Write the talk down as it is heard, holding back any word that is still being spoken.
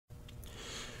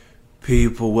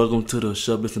People, welcome to the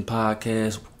ShutUp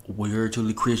podcast. We're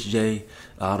truly Chris J,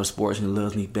 all the sports and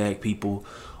loves me back. People,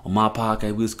 on my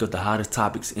podcast, we discuss the hottest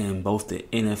topics in both the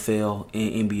NFL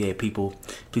and NBA. People,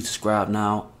 please subscribe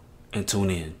now and tune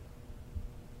in.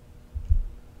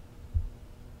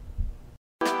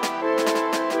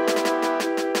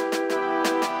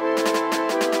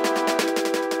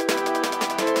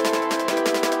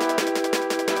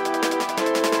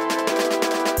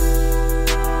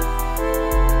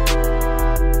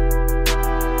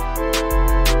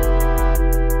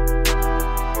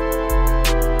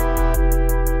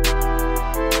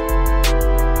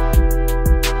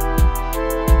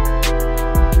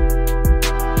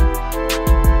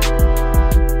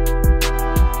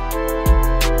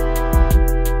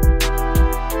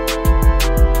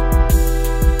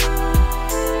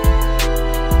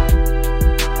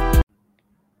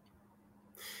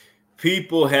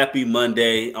 People, happy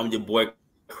Monday. I'm your boy,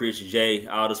 Chris J.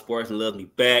 All the sports and love me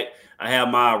back. I have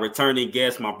my returning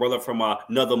guest, my brother from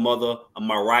another mother,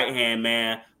 my right-hand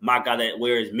man, my guy that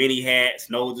wears many hats,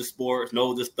 knows the sports,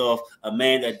 knows the stuff, a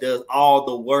man that does all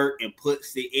the work and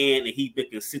puts it in, and he's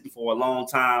been consistent for a long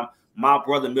time. My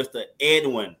brother, Mr.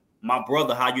 Edwin. My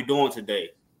brother, how you doing today?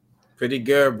 Pretty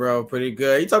good, bro. Pretty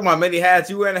good. You talking about many hats?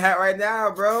 You wearing a hat right now,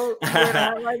 bro? You wearing a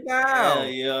hat right now?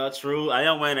 Yeah, true. I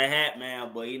am wearing a hat, man.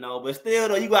 But still,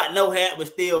 though, you got no hat, but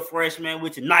still fresh, man,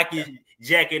 with your Nike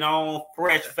jacket on,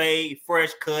 fresh fade, fresh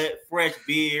cut, fresh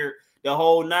beard, the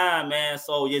whole nine, man.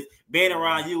 So just being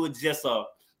around you is just a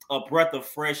breath of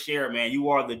fresh air, man. You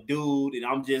are the dude, and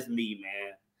I'm just me,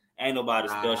 man. Ain't nobody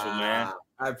special, man.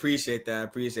 I appreciate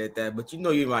that. But you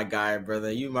know you're my guy,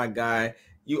 brother. You my guy.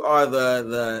 You are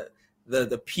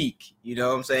the peak, you know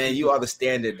what I'm saying? You are the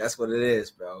standard. That's what it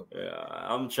is, bro. Yeah,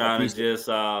 I'm trying to just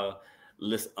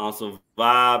listen on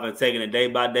survive and taking it day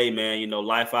by day, man. You know,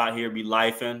 life out here be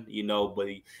lifing, you know, but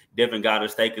you definitely got to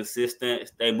stay consistent,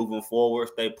 stay moving forward,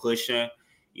 stay pushing.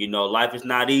 You know, life is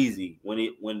not easy.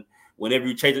 Whenever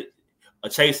you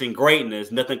chasing greatness,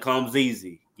 nothing comes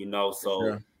easy, you know.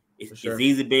 So it's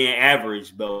easy being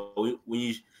average, but when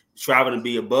you striving to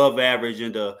be above average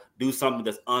and to do something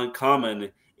that's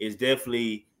uncommon, is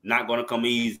definitely not going to come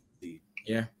easy.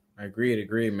 Yeah, I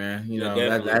agree, man. You know,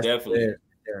 definitely.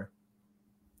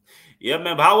 Yeah,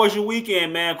 man. But how was your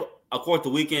weekend, man? Of course, the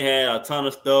weekend had a ton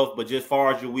of stuff, but just as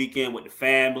far as your weekend with the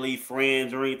family,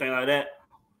 friends, or anything like that?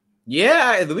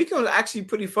 Yeah, the weekend was actually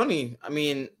pretty funny. I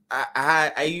mean,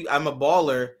 I'm a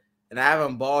baller, and I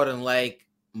haven't balled in like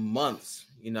months,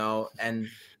 you know, and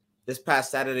this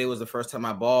past Saturday was the first time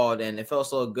I balled, and it felt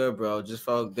so good, bro. Just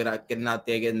felt good getting out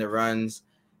there, getting the runs.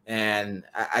 And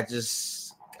I'm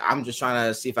just trying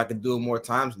to see if I can do it more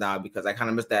times now, because I kind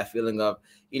of miss that feeling of,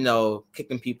 you know,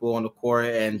 kicking people on the court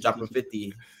and dropping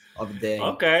 50 of the day.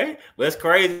 Okay. Well, that's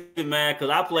crazy, man, because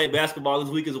I played basketball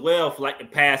this week as well for like the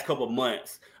past couple of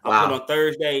months. Wow. I played on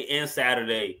Thursday and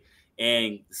Saturday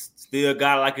and still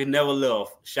got like it never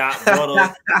left. Shot brother,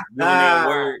 doing that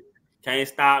work, can't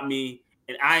stop me.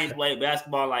 And I ain't played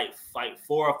basketball like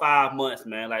 4 or 5 months,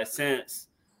 man, like since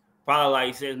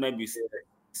maybe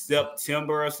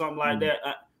September or something like that.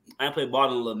 I ain't played ball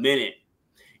in a little minute,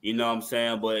 you know what I'm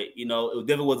saying? But, you know, it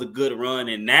definitely was a good run.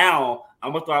 And now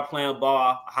I'm going to start playing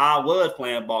ball how I was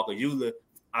playing ball, because usually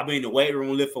I've been in the weight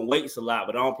room lifting weights a lot,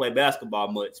 but I don't play basketball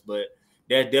much. But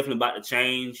that's definitely about to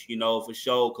change, you know, for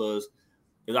sure, because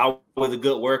it's always a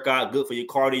good workout, good for your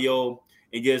cardio,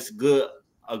 and just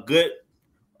a good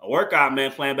workout,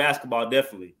 man, playing basketball,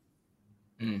 definitely.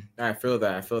 I feel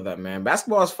that, man.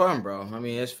 Basketball is fun, bro. I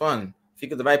mean, it's fun. If you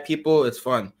get the right people, it's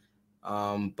fun.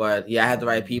 But yeah, I had the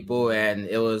right people, and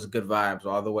it was good vibes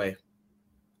all the way.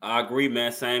 I agree,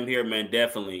 man. Same here, man.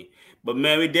 Definitely. But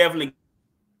man, we definitely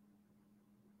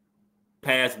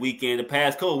the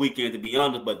past couple weekends, to be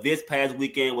honest. But this past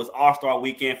weekend was All-Star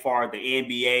weekend for the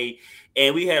NBA,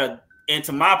 and we had, and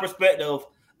to my perspective,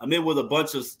 I mean, it was a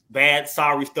bunch of bad,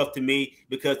 sorry stuff to me,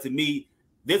 because to me,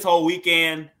 this whole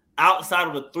weekend, outside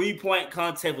of the 3-point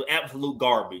contest, was absolute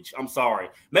garbage. I'm sorry.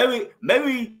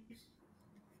 Maybe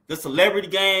the celebrity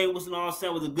game was, you know what I'm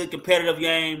saying, was a good competitive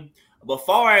game. But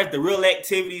far as the real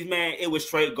activities, man, it was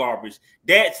straight garbage.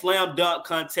 That slam dunk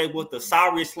contest was the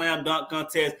sorriest slam dunk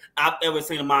contest I've ever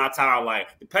seen in my entire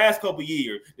life. The past couple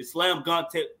years, the slam dunk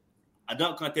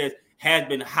contest has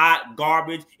been hot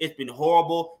garbage. It's been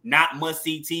horrible, not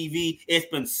must-see TV. It's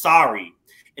been sorry.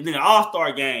 And then the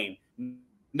All-Star game,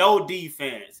 no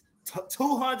defense.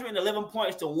 211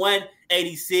 points to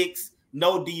 186.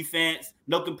 No defense,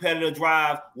 no competitive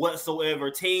drive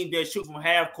whatsoever. Team that shoot from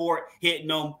half court, hitting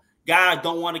them. Guys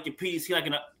don't want to compete. It seems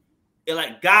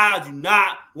like guys do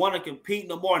not want to compete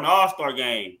no more in the All-Star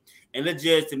game. And it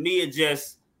just, to me, it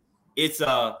just It's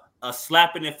a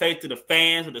slap in the face to the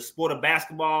fans of the sport of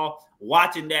basketball,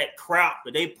 watching that crap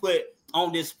that they put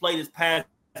on display this past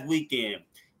weekend.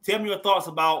 Tell me your thoughts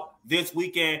about this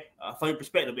weekend from your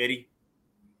perspective, Eddie.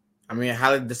 I mean,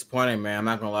 highly disappointing, man. I'm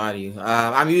not gonna lie to you.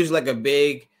 I'm usually like a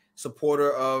big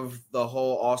supporter of the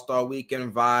whole All-Star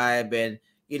Weekend vibe, and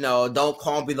don't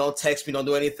call me, don't text me, don't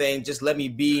do anything. Just let me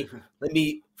be. Let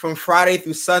me from Friday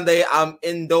through Sunday. I'm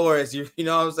indoors. You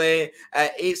know what I'm saying?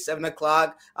 At 8, 7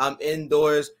 o'clock, I'm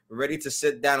indoors, ready to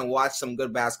sit down and watch some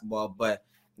good basketball. But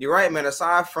you're right, man.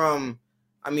 Aside from,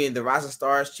 the Rising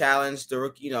Stars Challenge, the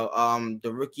rookie,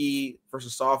 the rookie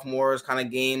versus sophomores kind of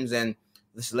games, and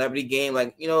the celebrity game,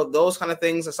 those kind of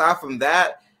things. Aside from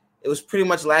that, it was pretty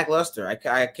much lackluster.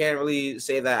 I can't really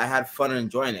say that I had fun and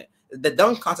enjoying it. The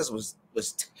dunk contest was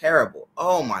terrible.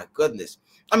 Oh my goodness.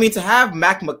 To have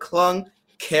Mac McClung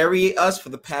carry us for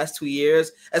the past 2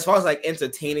 years, as far as like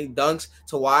entertaining dunks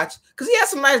to watch, because he had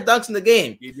some nice dunks in the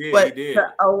game. He did.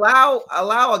 To allow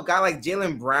a guy like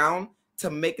Jaylen Brown to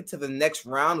make it to the next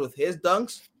round with his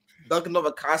dunks, dunking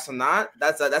over Kai Cenat,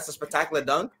 that's a spectacular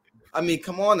dunk.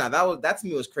 Come on now. That to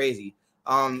me was crazy.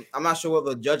 I'm not sure what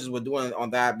the judges were doing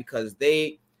on that, because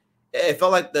it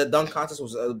felt like the dunk contest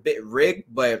was a bit rigged,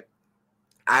 but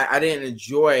I didn't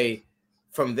enjoy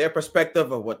from their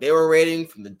perspective of what they were rating,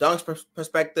 from the dunks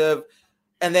perspective,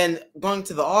 and then going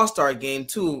to the All-Star game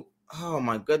too. Oh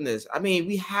my goodness.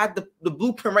 We had the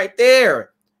blueprint right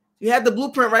there. You had the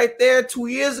blueprint right there 2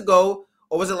 years ago,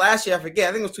 or was it last year? I forget.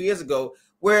 I think it was 2 years ago,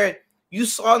 where you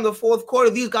saw in the fourth quarter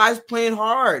these guys playing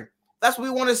hard. That's what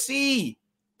we want to see.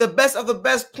 The best of the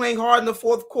best playing hard in the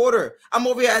fourth quarter. I'm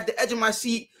over here at the edge of my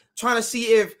seat trying to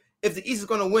see if the East is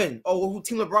going to win, or who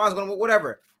Team LeBron is going to win,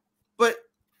 whatever. But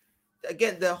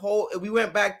again, we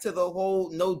went back to the whole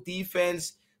no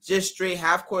defense, just straight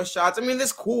half-court shots.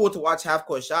 It's cool to watch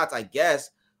half-court shots, I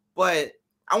guess, but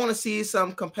I want to see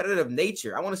some competitive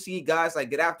nature. I want to see guys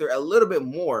get after a little bit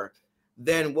more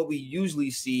than what we usually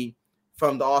see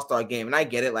from the All-Star game. And I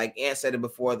get it. Like Ant said it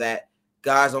before, that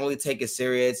guys don't really take it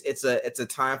serious. It's a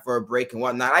time for a break and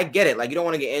whatnot. I get it. You don't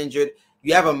want to get injured.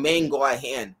 You have a main goal at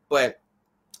hand. But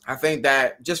I think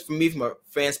that just for me, from a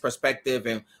fan's perspective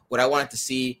and what I wanted to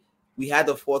see, we had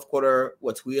the fourth quarter,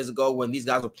 2 years ago, when these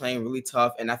guys were playing really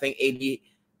tough. And I think AD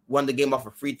won the game off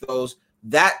of free throws.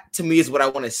 That, to me, is what I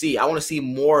want to see. I want to see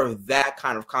more of that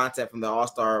kind of content from the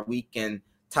All-Star weekend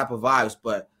type of vibes.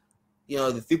 But,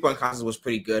 the three-point contest was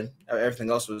pretty good. Everything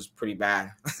else was pretty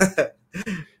bad.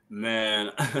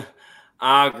 Man,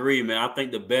 I agree, man. I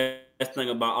think the best thing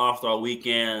about All-Star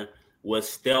Weekend was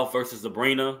Steph versus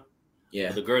Sabrina.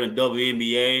 Yeah. The girl in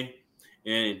WNBA.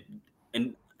 And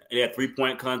that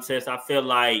three-point contest. I feel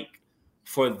like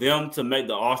for them to make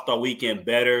the All-Star Weekend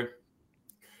better,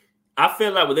 I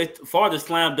feel like as far as the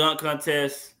slam dunk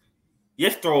contest,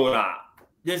 just throw it out.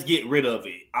 Just get rid of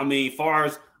it. Far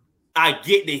as I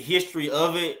get the history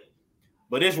of it,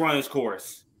 but it's run its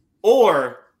course.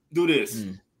 Or do this.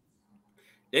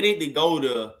 They need to go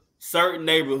to certain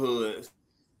neighborhoods,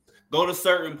 go to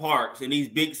certain parks in these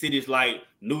big cities like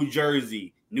New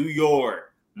Jersey, New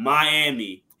York,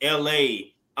 Miami,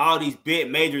 LA, all these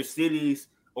big major cities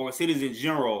or cities in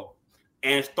general,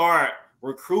 and start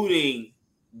recruiting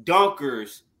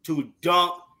dunkers to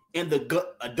dunk in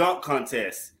a dunk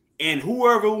contest. And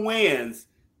whoever wins,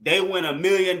 they win $1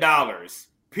 million.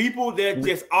 People that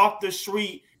just off the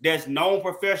street, that's known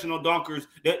professional dunkers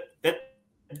that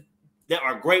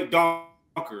are great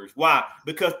dunkers. Why?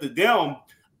 Because to them,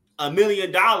 $1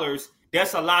 million,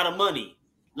 that's a lot of money.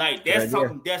 That's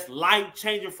something that's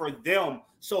life-changing for them,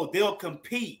 so they'll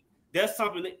compete. That's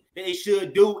something that they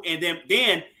should do, and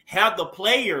then have the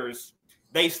players,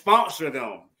 they sponsor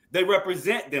them. They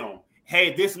represent them.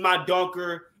 Hey, this is my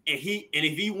dunker, and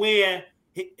if he win,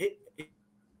 he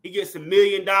gets $1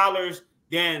 million,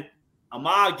 then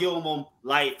I'll give him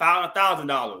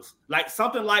 $500,000.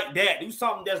 Something like that. Do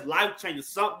something that's life-changing,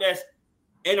 something that's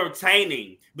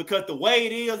entertaining. Because the way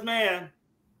it is, man,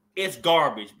 it's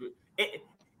garbage.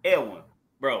 Edwin,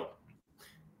 bro,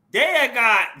 they had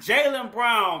got Jaylen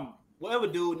Brown, whatever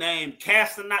dude named,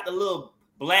 casting out the little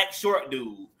black short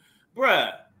dude.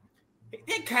 Bruh,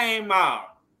 it came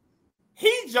out.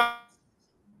 He jumped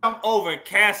over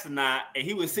Castanot, and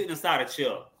he was sitting inside a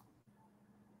chair.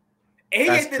 And he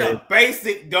just did a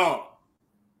basic dunk.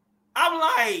 I'm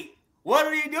like, what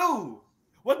did he do?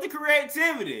 What's the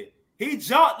creativity? He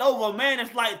jumped over a man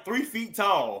that's 3 feet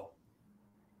tall.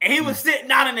 And he was sitting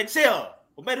down in the chair.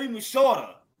 Or maybe even shorter.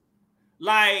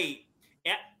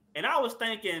 And I was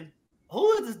thinking,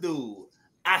 who is this dude?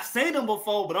 I seen him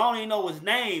before, but I don't even know his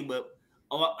name. But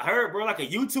I heard, bro, a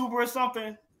YouTuber or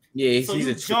something. Yeah, So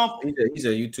you jump. He's a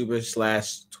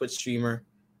YouTuber / Twitch streamer,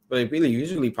 but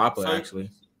he's really popular actually.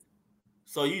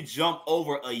 So you jump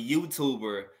over a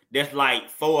YouTuber that's like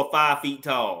 4 or 5 feet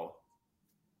tall,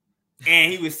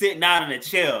 and he was sitting down in a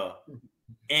chair,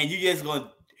 and you just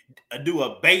gonna do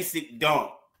a basic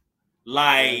dunk.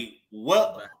 Like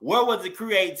what? Where was the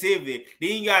creativity?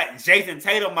 Then you got Jason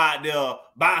Tatum out there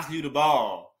bouncing you the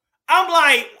ball. I'm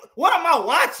like, what am I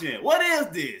watching? What is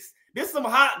this? This is some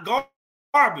hot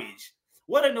garbage.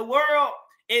 What in the world?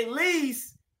 At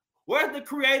least, where's the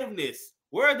creativeness?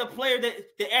 Where are the players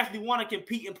that actually want to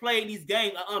compete and play in these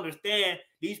games? I understand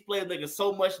these players making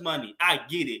so much money. I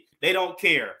get it. They don't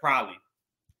care, probably.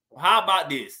 Well, how about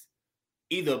this?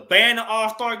 Either ban the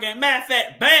All-Star game. Matter of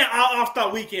fact, ban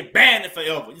All-Star weekend. Ban it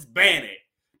forever. Just ban it.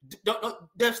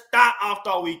 Just stop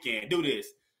All-Star weekend. Do this.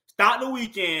 Stop the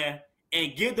weekend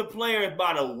and give the players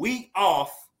about a week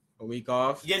off. A week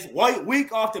off? Just wait,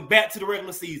 week off to back to the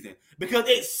regular season. Because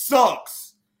it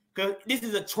sucks. Because this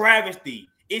is a travesty.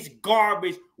 It's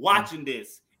garbage watching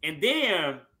this. And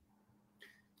then,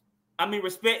 I mean,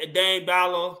 respect to Dame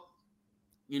Dollar,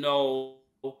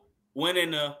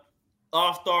 winning the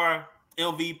All-Star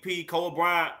MVP, Kobe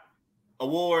Bryant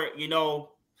award, but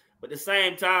at the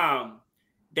same time,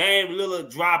 Dame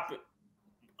Lillard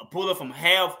pulling from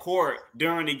half court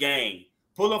during the game,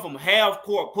 pulling from half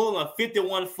court, pulling a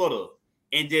 51-footer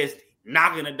and just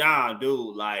knocking it down,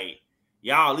 dude. Like,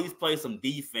 y'all at least play some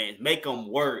defense, make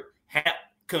them work,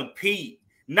 compete.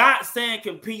 Not saying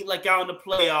compete like y'all in the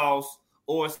playoffs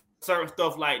or certain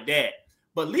stuff like that,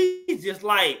 but at least just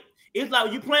like, it's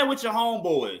like you playing with your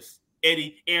homeboys,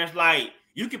 Eddie, and it's like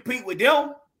you compete with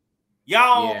them.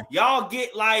 Y'all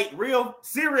get like real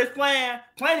serious playing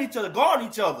each other, guard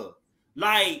each other.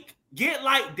 Like, get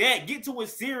like that. Get to it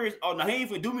serious. Oh, no, he ain't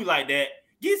even do me like that.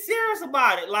 Get serious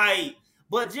about it. Like,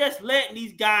 but just letting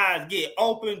these guys get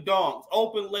open dunks,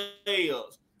 open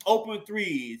layups, open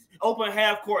threes, open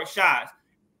half-court shots.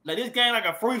 Like, this game like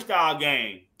a freestyle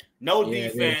game. No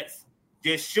defense.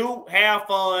 Just shoot, have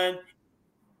fun,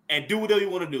 and do whatever you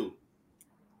want to do.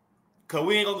 Because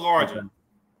we ain't going to guard you.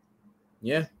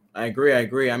 Yeah, I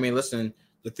agree. I mean, listen,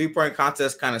 the 3-point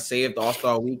contest kind of saved the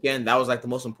All-Star weekend. That was like the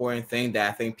most important thing that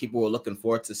I think people were looking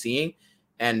forward to seeing.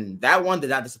 And that one did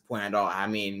not disappoint at all. I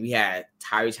mean, we had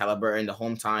Tyrese Halliburton, the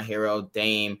hometown hero,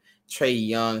 Dame, Trae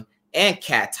Young, and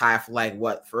Cat tie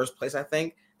for first place, I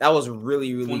think. That was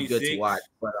really, really 26. Good to watch.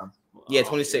 But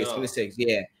 26,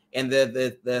 yeah. And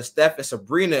the Steph and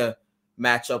Sabrina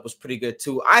matchup was pretty good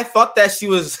too. I thought that she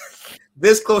was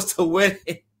this close to winning.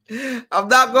 I'm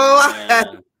not gonna lie.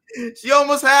 She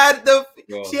almost had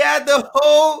she had the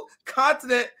whole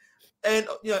continent and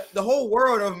the whole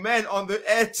world of men on the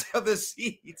edge of the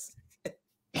seats.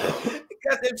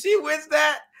 Because if she wins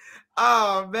that,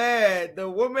 oh man, the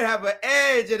women have an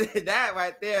edge in that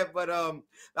right there. But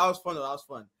that was fun though. That was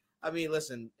fun. I mean,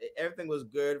 listen, everything was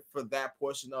good for that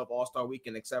portion of All-Star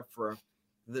Weekend except for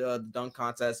the dunk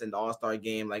contest and the All-Star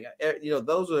game. Like,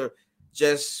 those are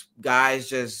just guys,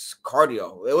 just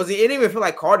cardio. It didn't even feel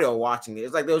like cardio watching it.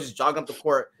 It's like they were just jogging up the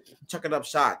court, chucking up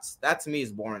shots. That to me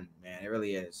is boring, man. It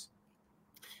really is.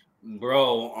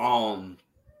 Bro,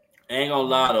 ain't gonna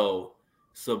lie though.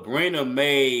 Sabrina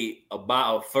made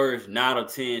about her first 9 or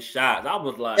 10 shots. I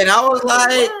was like, okay. I was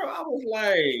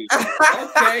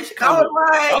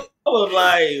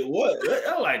like, what?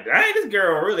 I was like, dang, this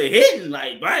girl really hitting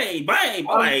like bang, bang.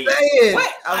 Like,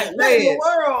 what? Like, what in the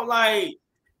world? Like,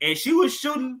 and she was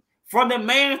shooting from the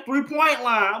man's 3-point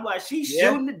line. I'm like, she's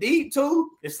shooting the deep too,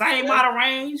 the same amount of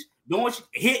range,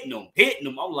 hitting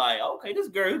them. I'm like, okay, this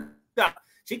girl,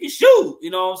 she can shoot. You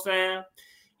know what I'm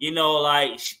saying?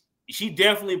 Like she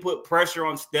definitely put pressure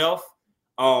on Steph.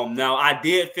 Now I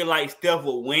did feel like Steph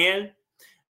would win,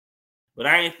 but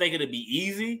I didn't think it'd be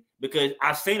easy because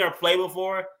I've seen her play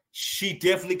before. She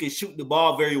definitely can shoot the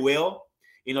ball very well.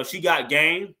 She got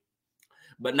game.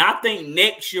 But I think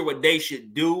next year what they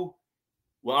should do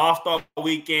with All-Star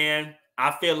Weekend,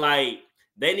 I feel like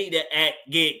they need to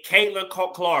get Caitlin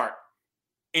Clark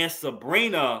and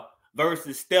Sabrina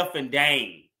versus Steph and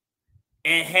Dame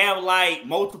and have like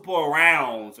multiple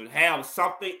rounds and have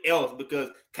something else because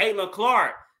Caitlin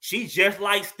Clark, she's just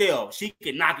like Steph. She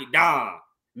can knock it down.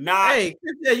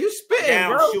 You spitting,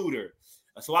 down bro. Shooter.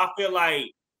 So I feel like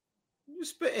you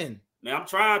spitting. Man, I'm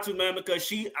trying to, man, because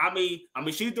she's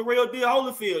the real deal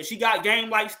Holyfield. She got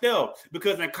game like Steph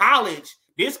because in college,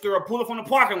 this girl pulled up from the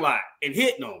parking lot and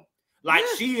hitting them. Like,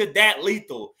 she is that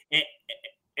lethal. And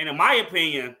in my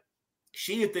opinion,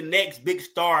 she is the next big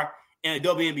star in the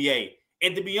WNBA.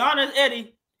 And to be honest,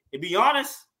 Eddie,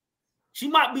 she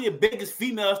might be the biggest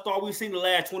female star we've seen in the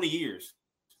last 20 years.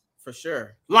 For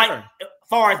sure. Like, as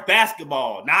far as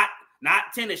basketball, not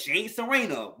tennis. She ain't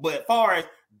Serena, but as far as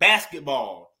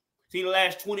basketball, see the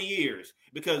last 20 years,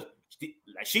 because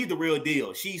she's the real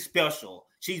deal. She's special.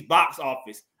 She's box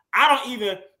office.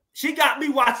 She got me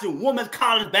watching women's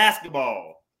college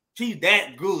basketball. She's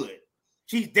that good.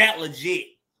 She's that legit.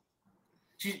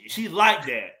 She's like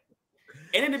that.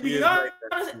 And then to be honest,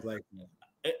 I'm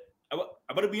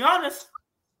going to be honest,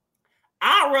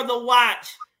 I'd rather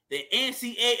watch the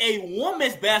NCAA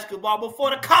women's basketball before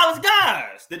the college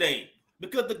guys today,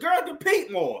 because the girls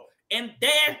compete more. And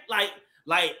they're like,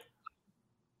 I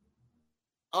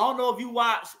don't know if you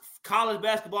watch college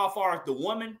basketball as far as the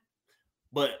women,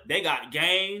 but they got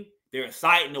game. They're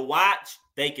exciting to watch.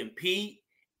 They compete,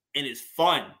 and it's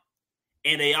fun.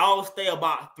 And they all stay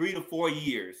about 3 to 4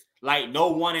 years, like no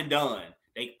one and done.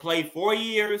 They play 4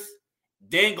 years,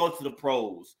 then go to the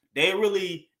pros. They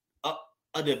really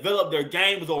develop their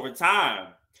games over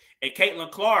time. And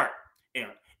Caitlin Clark and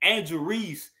Angel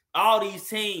Reese, all these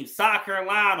teams, South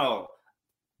Carolina,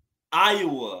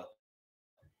 Iowa,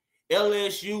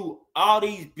 LSU, all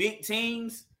these big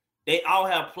teams, they all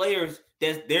have players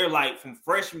they're like from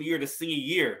freshman year to senior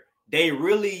year. They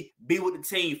really be with the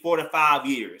team 4 to 5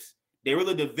 years. They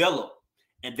really develop.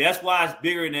 And that's why it's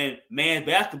bigger than men's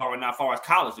basketball right now as far as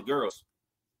college, the girls.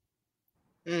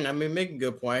 I mean, make a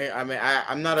good point. I mean,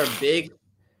 I'm not a big,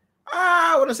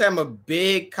 I wouldn't say I'm a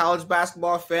big college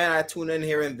basketball fan. I tune in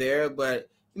here and there, but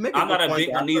I'm not a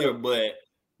big one either, but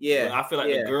yeah, I feel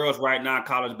like the girls right now in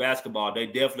college basketball, they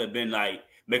definitely been like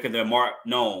making their mark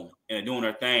known and doing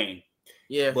their thing.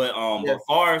 Yeah. But as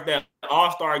far as that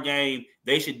All-Star game,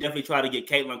 they should definitely try to get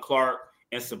Caitlin Clark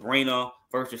and Sabrina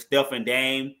versus Steph and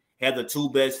Dame. Have the 2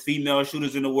 best female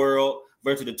shooters in the world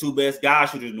versus the 2 best guy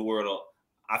shooters in the world.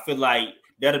 I feel like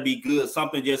that'll be good.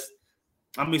 Something different,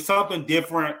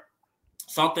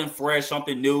 something fresh,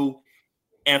 something new.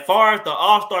 And as far as the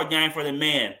All-Star game for the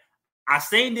men, I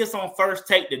seen this on First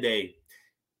Take today.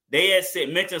 They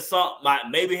had mentioned something like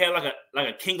maybe had like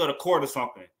a king of the court or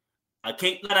something. A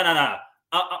king,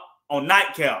 on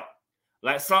nightcap,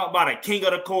 like something about a king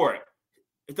of the court.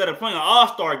 Instead of playing an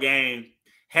All-Star game,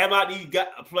 how about these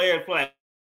players play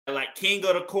like king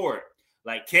of the court,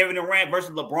 like Kevin Durant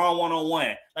versus LeBron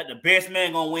 1-on-1, like the best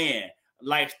man gonna win,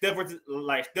 like Steph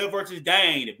versus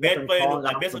Dame, the best player,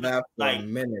 like a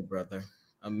minute, brother,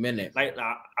 a minute, like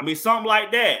something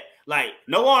like that. Like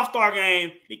no All-Star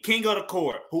game, the king of the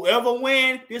court. Whoever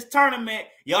win this tournament,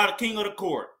 y'all the king of the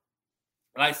court.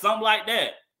 Like something like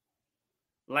that.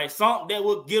 Like something that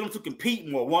will get them to compete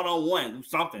more 1-on-1,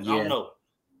 something. Yeah. I don't know.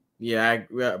 Yeah,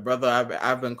 brother,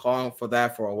 I've been calling for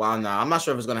that for a while now. I'm not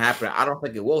sure if it's gonna happen. I don't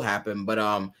think it will happen, but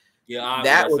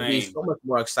that would be so much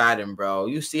more exciting, bro.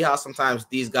 You see how sometimes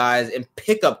these guys in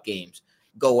pickup games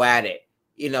go at it.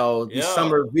 You know, these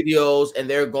summer videos, and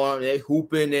they're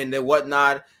hooping and they're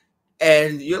whatnot,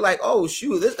 and you're like, oh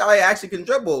shoot, this guy actually can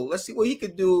dribble. Let's see what he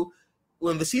could do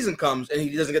when the season comes, and he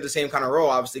doesn't get the same kind of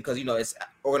role, obviously, because it's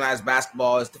organized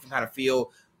basketball, it's a different kind of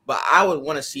feel. But I would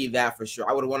want to see that for sure.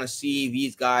 I would want to see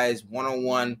these guys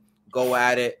 1-on-1 go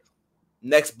at it,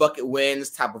 next bucket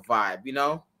wins type of vibe, you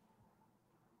know?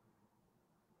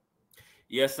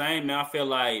 Yeah, same, man. I feel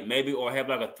like maybe or have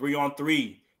like a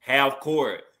 3-on-3 half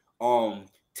court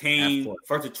team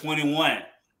first to 21.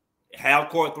 Half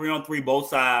court 3-on-3 both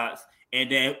sides,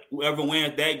 and then whoever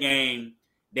wins that game,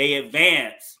 they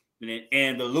advance.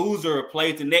 And the loser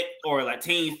plays the next, or like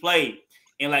teams play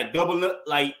and like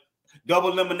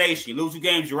double elimination. You lose 2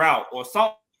 games, you're out, or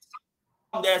something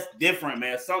that's different,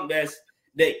 man. Something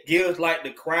that gives like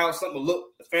the crowd something to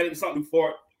look, something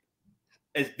for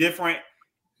it's different.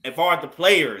 As far as the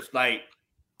players, like,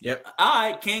 yep, all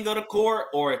right, can't go to court,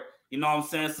 or you know what I'm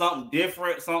saying, something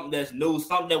different, something that's new,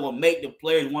 something that will make the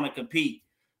players want to compete.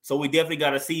 So we definitely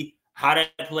got to see how that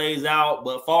plays out.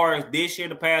 But as far as this year,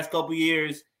 the past couple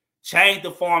years, change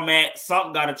the format.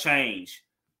 Something got to change.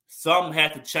 Something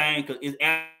has to change because it's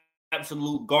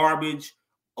absolute garbage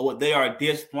or what they are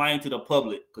displaying to the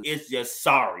public. Because it's just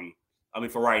sorry. I mean,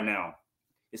 for right now,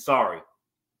 it's sorry.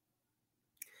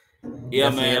 Yeah,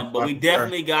 man. But we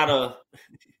definitely gotta.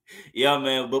 Yeah,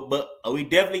 man. But we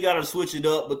definitely gotta switch it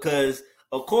up because,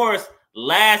 of course,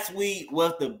 last week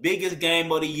was the biggest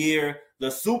game of the year, the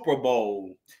Super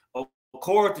Bowl. Of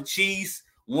course, the Chiefs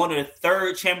won their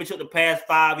 3rd championship the past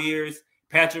 5 years.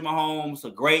 Patrick Mahomes,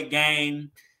 a great game,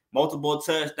 multiple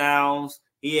touchdowns.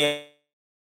 He had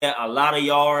a lot of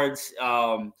yards.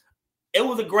 It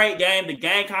was a great game. The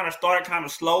game kind of started kind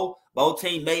of slow. Both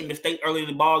teams made mistakes early in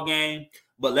the ball game.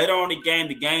 But later on in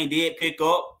the game did pick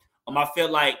up. I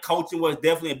felt like coaching was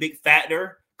definitely a big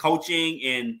factor.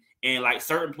 Coaching and like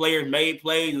certain players made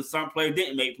plays and some players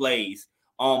didn't make plays.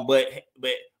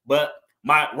 But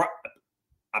my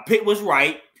pick was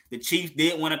right. The Chiefs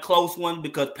did win a close one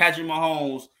because Patrick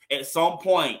Mahomes, at some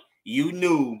point, you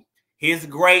knew his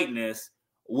greatness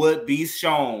would be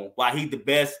shown why he's the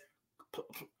best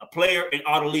player in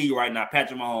all the league right now,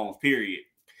 Patrick Mahomes, period.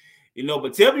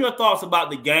 But tell me your thoughts about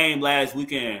the game last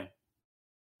weekend.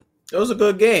 It was a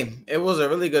good game. It was a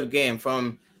really good game.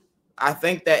 I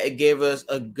think that it gave us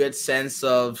a good sense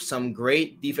of some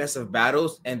great defensive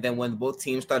battles. And then when both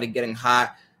teams started getting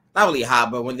hot, not really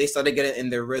hot, but when they started getting in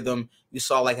their rhythm, you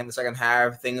saw like in the second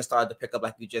half, things started to pick up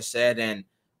like you just said. And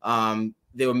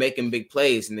they were making big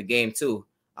plays in the game too.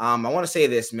 I want to say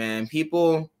this, man.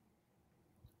 People,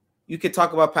 you could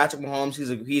talk about Patrick Mahomes.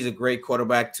 He's a great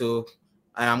quarterback too.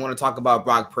 And I'm going to talk about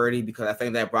Brock Purdy because I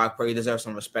think that Brock Purdy deserves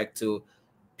some respect too.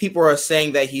 People are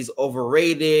saying that he's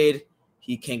overrated.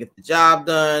 He can't get the job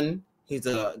done. He's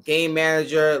a game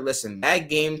manager. Listen, that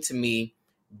game to me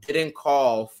didn't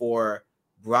call for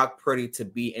Brock Purdy to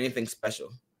be anything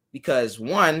special because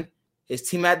one, his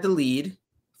team had the lead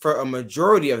for a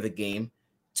majority of the game.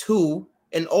 Two,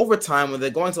 in overtime, when they're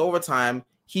going to overtime,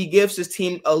 he gives his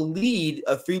team a lead,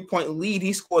 a 3-point lead.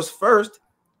 He scores first.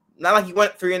 Not like he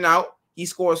went 3 and out. He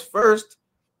scores first,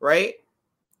 right?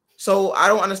 So I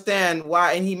don't understand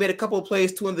why. And he made a couple of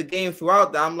plays too in the game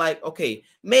throughout that. I'm like, okay,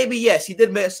 maybe yes, he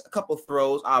did miss a couple of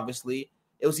throws. Obviously,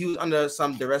 he was under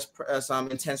some duress,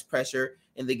 some intense pressure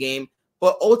in the game.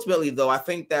 But ultimately, though, I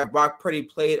think that Brock Purdy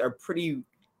played a pretty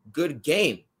good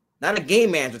game. Not a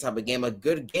game manager type of game, a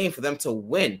good game for them to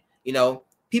win.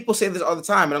 People say this all the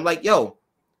time, and I'm like, yo,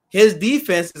 his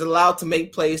defense is allowed to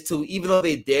make plays too, even though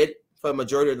they did for the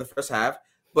majority of the first half.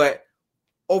 But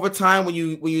over time, when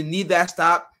you need that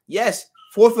stop, yes,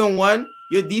 4th and 1,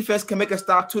 your defense can make a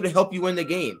stop too to help you win the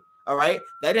game. All right,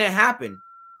 that didn't happen,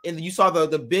 and you saw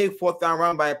the big 4th down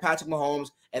run by Patrick Mahomes,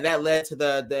 and that led to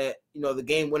the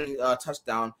game winning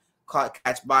touchdown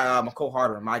catch by McCole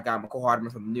Hardman. My guy, McCole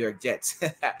Hardman from the New York Jets.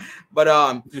 But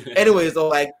anyways, though,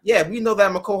 we know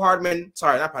that McCole Hardman.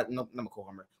 Sorry, not McCole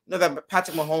Hardman. We know that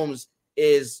Patrick Mahomes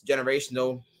is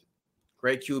generational,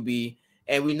 great QB,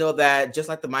 and we know that just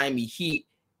like the Miami Heat,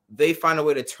 they find a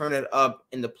way to turn it up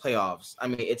in the playoffs. I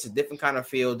mean, it's a different kind of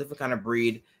field, different kind of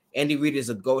breed. Andy Reid is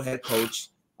a GOAT head coach.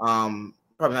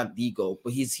 Probably not the GOAT,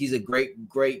 but he's a great.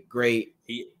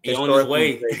 He's on his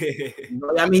way.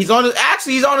 I mean, he's on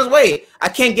his way. I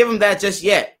can't give him that just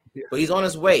yet, but he's on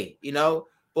his way,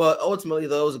 But ultimately,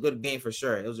 though, it was a good game for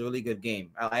sure. It was a really good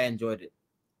game. I enjoyed it.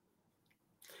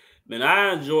 Man,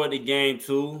 I enjoyed the game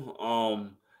too.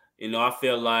 I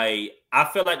feel like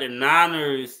the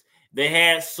Niners, they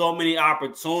had so many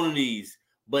opportunities,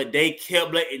 but they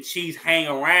kept letting Chiefs hang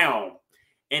around.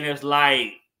 And it's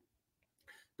like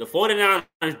the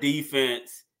 49ers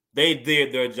defense, they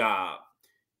did their job.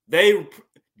 They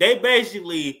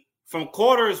basically, from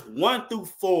quarters 1 through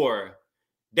 4,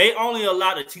 they only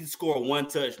allowed the Chiefs to score 1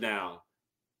 touchdown.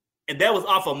 And that was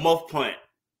off a muff punt.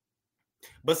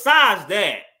 Besides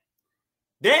that,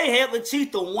 they held the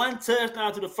Chiefs to 1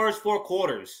 touchdown to the first 4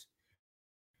 quarters.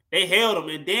 They held them.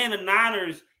 And then the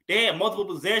Niners, they had multiple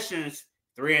possessions,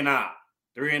 3 and out.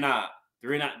 Dude,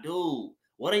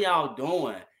 what are y'all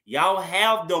doing? Y'all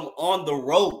have them on the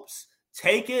ropes.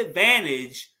 Take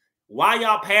advantage. Why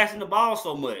y'all passing the ball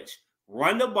so much?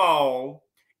 Run the ball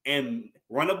and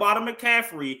run the ball to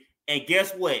McCaffrey. And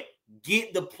guess what?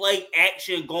 Get the play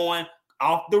action going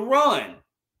off the run.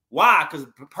 Why? Because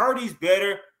Purdy's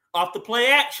better off the play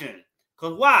action.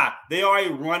 Because why? They are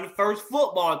a run-first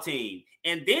football team.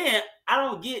 And then, I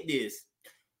don't get this.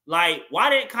 Like, why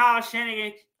didn't Kyle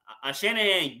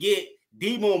Shanahan get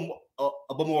Debo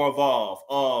a bit more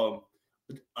involved?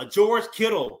 George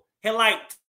Kittle had like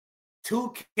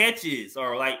 2 catches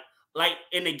or like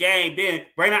in the game. Then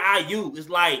Brandon Ayuk, it's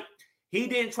like he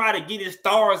didn't try to get his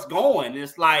stars going.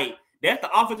 It's like that's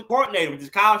the offensive coordinator, which is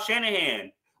Kyle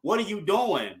Shanahan. What are you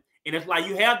doing? And it's like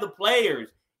you have the players.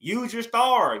 Use your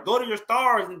stars. Go to your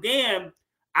stars. And then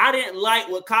I didn't like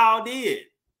what Kyle did.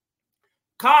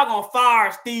 Kyle gonna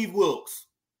fire Steve Wilkes.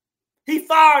 He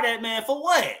fired that man for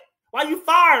what? Why you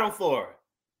fired him for?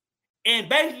 And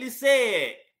basically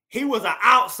said he was an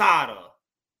outsider.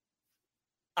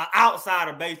 An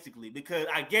outsider, basically, because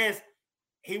I guess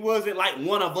he wasn't like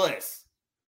one of us.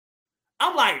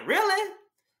 I'm like, really?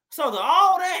 So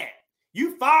all that,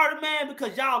 you fired a man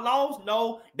because y'all lost?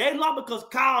 No, they lost because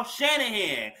Kyle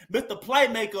Shanahan, Mr.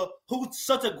 Playmaker, who's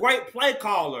such a great play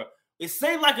caller. It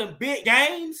seems like in big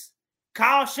games,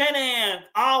 Kyle Shanahan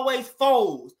always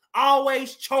folds,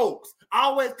 always chokes,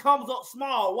 always comes up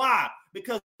small. Why?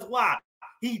 Because why?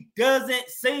 He doesn't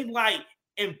seem like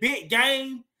in big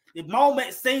game, The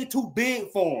moment seemed too big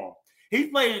for him. He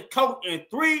played coach in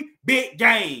 3 big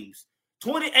games.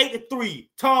 28-3,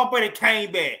 Tom Brady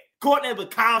came back. Coordinator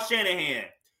with Kyle Shanahan.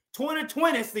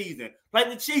 2020 season,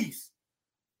 played the Chiefs.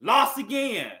 Lost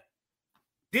again.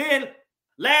 Then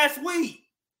last week,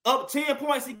 up 10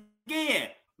 points again.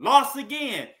 Lost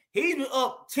again. He's been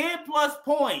up 10 plus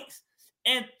points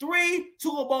in 3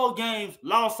 Super Bowl games,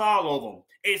 lost all of them.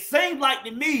 It seems like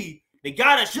to me, the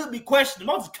guy that should be questioned the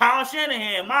most is Kyle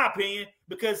Shanahan, in my opinion,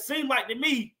 because it seems like to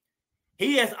me,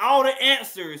 he has all the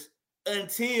answers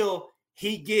until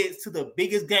he gets to the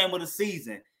biggest game of the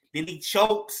season. Then he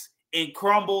chokes and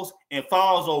crumbles and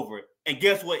falls over it. And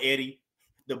guess what, Eddie?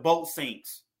 The boat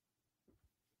sinks.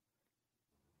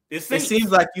 It seems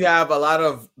like you have a lot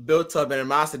of built-up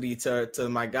animosity to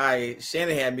my guy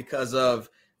Shanahan because of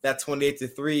that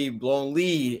 28-3 blown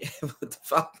lead with the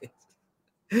Falcons.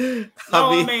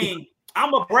 I mean,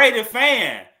 I'm a Brady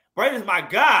fan. Brady's my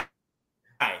guy.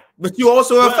 But you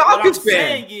also a Falcons fan. What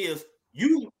I'm saying is,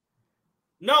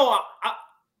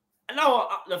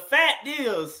 the fact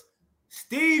is,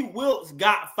 Steve Wilkes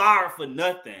got fired for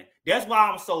nothing. That's why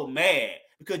I'm so mad.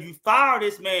 Because you fired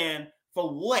this man for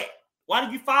what? Why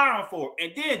did you fire him for?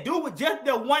 And then do it just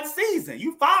the one season.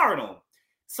 You fired him.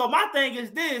 So my thing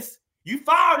is this. You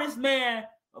fired this man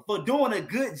for doing a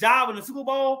good job in the Super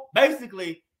Bowl.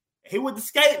 Basically, he was the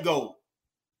scapegoat.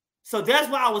 So that's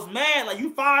why I was mad. Like,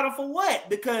 you fired him for what?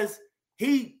 Because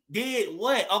he did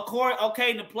what?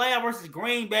 Okay, in the playoff versus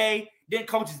Green Bay, didn't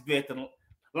coach his best. The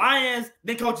Lions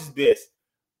didn't coach his best.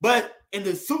 But in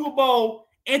the Super Bowl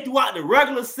and throughout the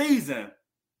regular season,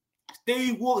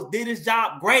 Steve Wilkes did his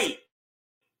job great.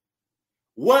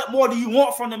 What more do you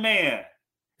want from the man?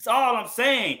 That's all I'm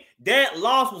saying. That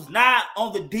loss was not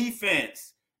on the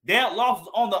defense. That loss was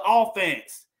on the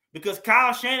offense. Because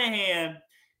Kyle Shanahan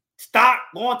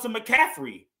stopped going to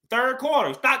McCaffrey. Third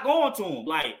quarter, stopped going to him.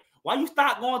 Like, why you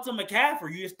stop going to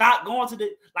McCaffrey? You stop going to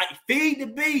feed the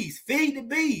beast.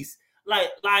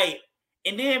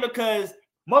 And then because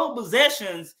most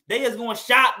possessions, they just going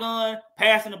shotgun,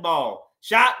 passing the ball.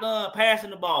 Shotgun,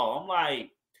 passing the ball. I'm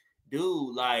like,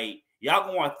 dude,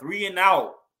 y'all going 3 and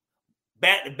out,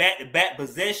 back-to-back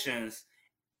possessions,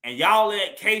 and y'all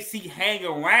let KC hang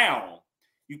around.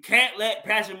 You can't let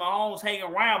Patrick Mahomes hang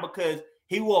around because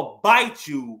he will bite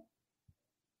you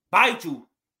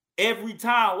every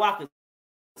time. Why? Because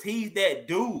he's that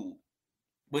dude.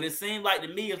 But it seems like to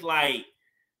me, it's like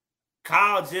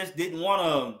Kyle just didn't want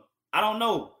to,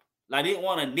 didn't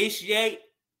want to initiate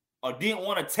or didn't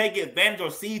want to take advantage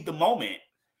or seize the moment.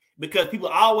 Because people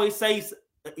always say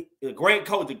a great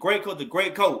coach.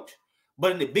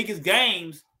 But in the biggest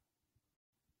games,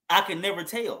 I can never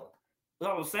tell. That's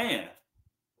what I'm saying.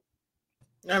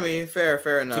 I mean,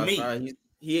 fair enough. To me.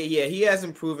 He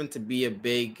hasn't proven to be a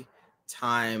big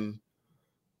time,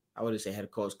 I wouldn't say head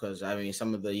coach, because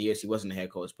some of the years he wasn't a head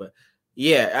coach, but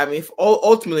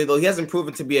ultimately though, he hasn't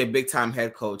proven to be a big time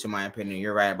head coach, in my opinion.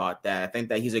 You're right about that. I think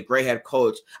that he's a great head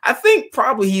coach. I think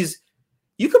probably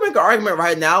you can make an argument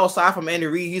right now, aside from Andy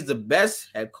Reid, he's the best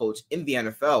head coach in the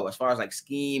NFL as far as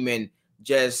scheme and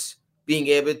just being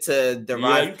able to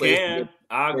derive plays.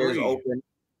 I agree. Open.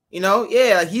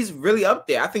 He's really up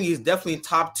there. I think he's definitely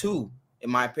top 2 in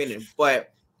my opinion.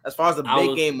 But as far as the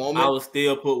big game moment, I would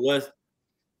still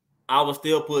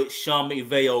put Sean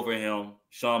McVay over him.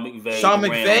 Sean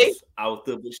McVay. I would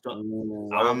still put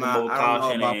Sean. I would put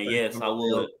Kyle Shanahan. Yes, I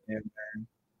would.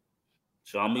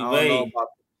 Sean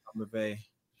McVay.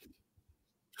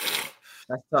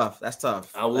 That's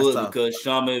tough. I would because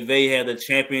Sean McVay had the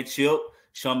championship.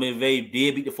 Sean McVay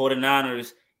did beat the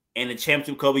 49ers in the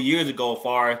championship a couple years ago,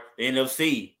 far as the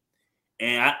NFC.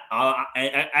 And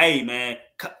hey man,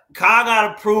 Kyle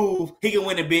got to prove he can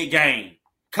win a big game.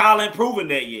 Kyle ain't proven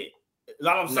that yet. That's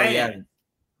all I'm saying.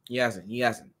 He hasn't.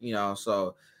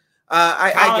 So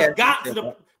Kyle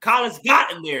has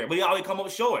gotten there, but he always come up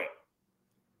short.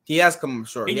 He has come up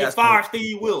short. He fired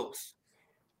Steve Wilkes.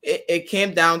 It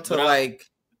came down to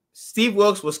Steve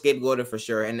Wilkes was scapegoated for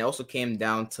sure, and it also came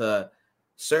down to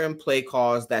certain play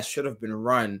calls that should have been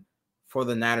run for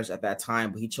the Niners at that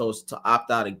time, but he chose to opt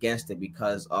out against it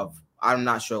because of, I'm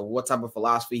not sure what type of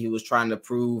philosophy he was trying to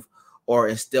prove or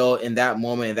instill in that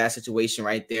moment, in that situation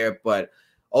right there. But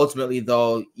ultimately,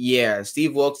 though,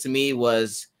 Steve Wilkes to me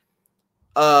was,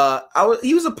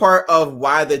 he was a part of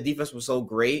why the defense was so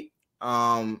great.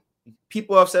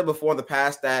 People have said before in the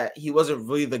past that he wasn't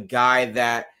really the guy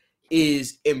that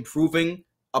is improving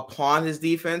upon his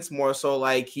defense, more so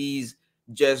he's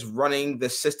just running the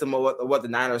system of what the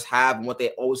Niners have and what they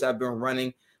always have been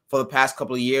running for the past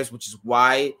couple of years, which is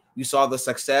why you saw the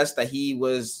success that he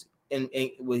was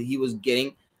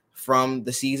getting from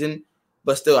the season,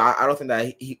 but still, I don't think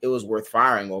that it was worth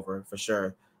firing over for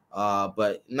sure.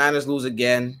 But Niners lose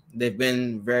again. They've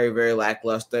been very, very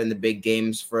lackluster in the big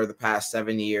games for the past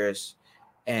 7 years,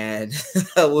 and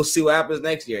we'll see what happens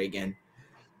next year again.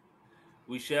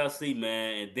 We shall see,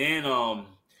 man. And then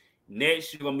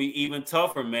next year gonna be even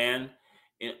tougher, man.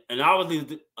 And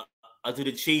obviously to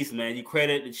the Chiefs, man. You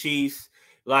credit the Chiefs,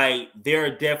 like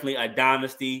they're definitely a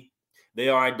dynasty. They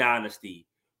are a dynasty.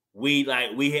 We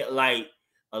hit like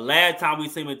the last time we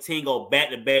seen a team go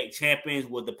back-to-back champions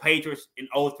with the Patriots in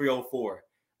 03-04.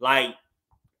 Like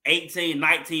 18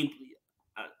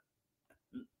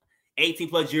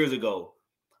 plus years ago.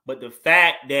 But the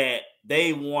fact that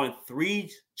they won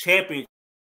 3 championships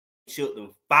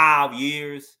in 5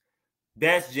 years,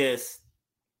 that's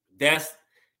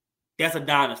a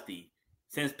dynasty.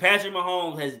 Since Patrick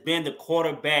Mahomes has been the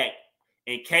quarterback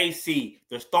in KC,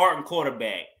 the starting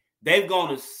quarterback, they've gone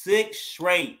to 6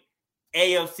 straight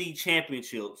AFC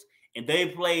championships, and they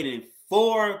played in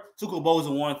 4 Super Bowls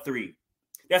and won 3.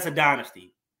 That's a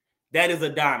dynasty. That is a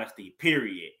dynasty,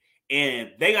 period.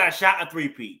 And they got a shot at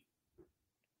three-peat.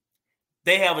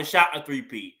 They have a shot at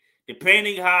three-peat.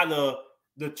 Depending how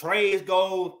the trades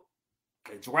go,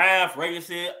 the draft, regular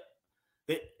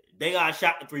they got a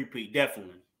shot at three-peat,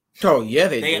 definitely. Oh, yeah,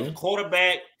 they do. Have the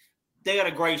quarterback. They got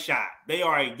a great shot. They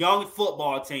are a young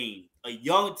football team, a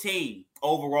young team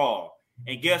overall.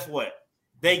 And guess what?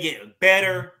 They get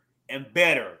better and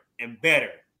better and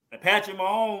better. And Patrick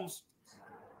Mahomes,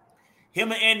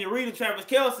 him and Andy Reid and Travis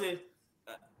Kelce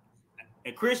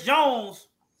and Chris Jones,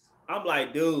 I'm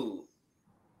like, dude,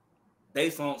 they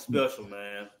something special,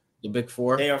 man. The Big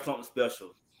Four. They are something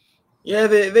special. Yeah,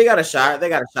 they got a shot. They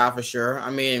got a shot for sure.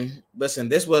 I mean, listen,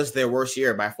 this was their worst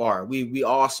year by far. We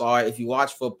all saw it. If you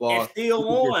watch football, and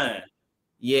still won.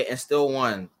 Yeah, and still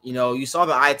won. You know, you saw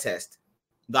the eye test.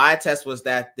 The eye test was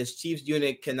that this Chiefs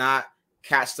unit cannot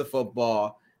catch the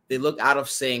football. They look out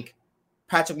of sync.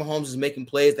 Patrick Mahomes is making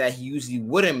plays that he usually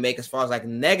wouldn't make as far as like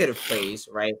negative plays,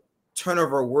 right?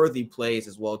 Turnover-worthy plays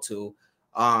as well, too.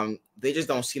 They just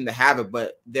don't seem to have it,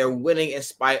 but they're winning in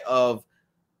spite of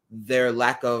their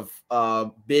lack of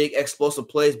big explosive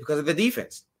plays because of the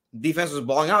defense. The defense was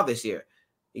balling out this year.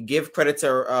 You give credit to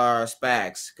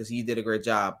Spags because he did a great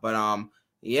job. But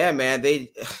yeah, man,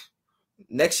 they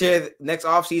next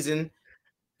offseason,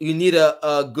 you need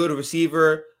a good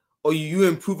receiver, or you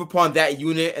improve upon that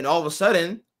unit, and all of a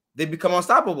sudden they become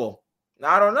unstoppable.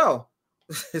 Now, I don't know.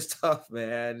 It's tough,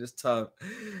 man. It's tough.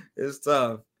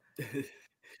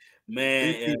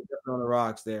 Man, on the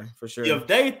rocks there for sure. If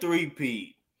they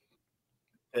three-peat,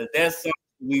 that's something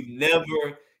we've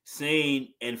never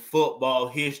seen in football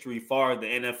history for the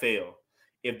NFL.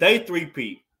 If they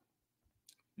three-peat,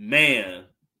 man,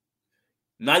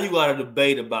 now you got a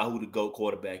debate about who the GOAT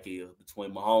quarterback is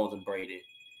between Mahomes and Brady.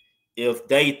 If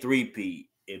they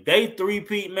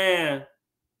three-peat, man,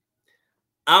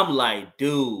 I'm like,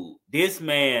 dude, this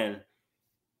man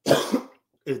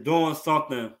is doing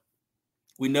something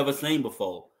we never seen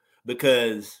before,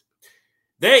 because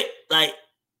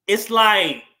it's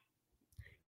like,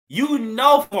 you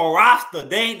know, from a roster,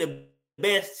 they ain't the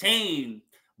best team,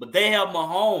 but they have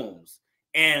Mahomes.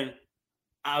 And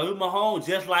Mahomes,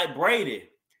 just like Brady,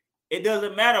 it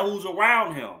doesn't matter who's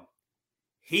around him.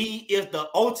 He is the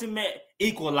ultimate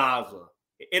equalizer.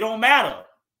 It don't matter.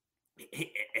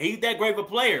 He's that great of a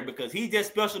player because he's just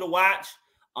special to watch.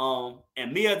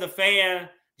 And me as a fan,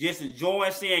 just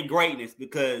enjoying seeing greatness,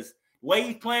 because the way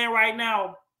he's playing right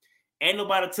now, ain't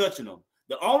nobody touching him.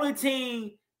 The only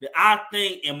team that I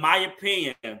think, in my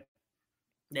opinion, that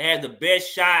has the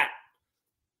best shot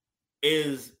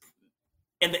is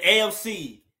in the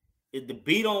AFC. Is to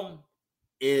beat them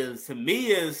is, to me,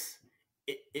 is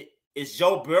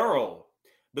Joe Burrow,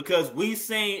 because we've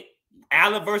seen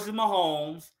Allen versus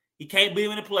Mahomes. He can't beat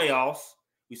him in the playoffs.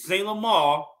 We've seen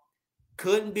Lamar,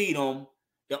 couldn't beat him.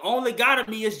 The only guy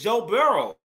to me is Joe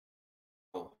Burrow.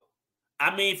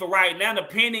 I mean, for right now,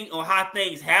 depending on how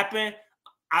things happen,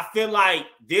 I feel like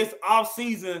this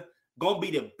offseason going to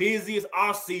be the busiest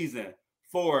offseason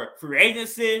for free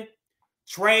agency,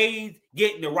 trades,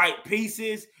 getting the right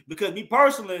pieces. Because me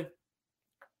personally,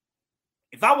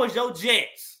 if I was your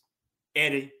Jets,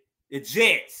 Eddie, the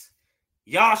Jets,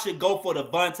 y'all should go for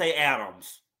Devontae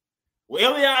Adams.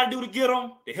 Whatever y'all do to get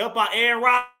him, to help out Aaron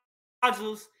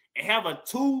Rodgers, and have a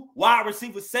 2 wide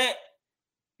receiver set,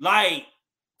 like,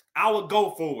 I would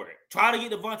go for it. Try to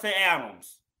get Devontae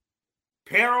Adams.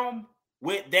 Pair him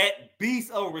with that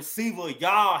beast of receiver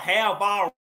y'all have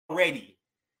already,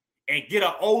 and get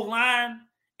an O-line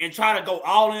and try to go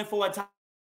all in for a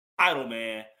title,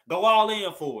 man. Go all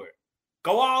in for it.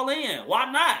 Go all in. Why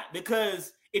not?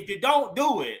 Because If you don't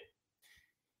do it,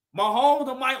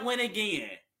 Mahomes might win again.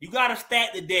 You got to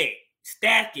stack the deck.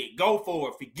 Stack it. Go for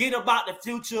it. Forget about the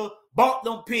future. Bump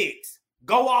them picks.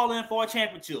 Go all in for a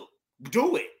championship.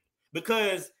 Do it.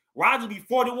 Because Rodgers be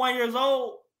 41 years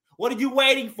old. What are you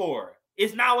waiting for?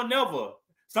 It's now or never.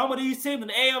 Some of these teams in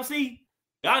the AFC,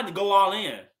 y'all need to go all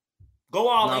in. Go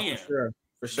all in.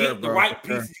 For sure, Get the right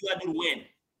pieces you got to do to win.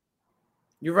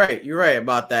 You're right. You're right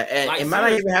about that. And like, it might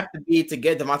not even have to be to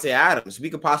get Devontae Adams. We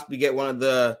could possibly get one of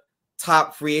the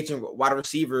top free agent wide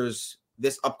receivers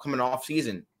this upcoming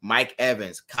offseason. Mike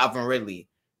Evans, Calvin Ridley.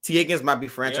 T. Higgins might be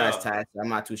franchise tag. I'm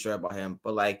not too sure about him.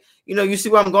 But, like, you see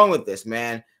where I'm going with this,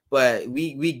 man. But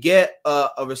we get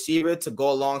a receiver to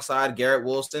go alongside Garrett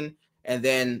Wilson. And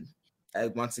then,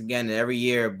 once again, every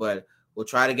year. But we'll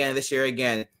try it again this year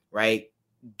again, right?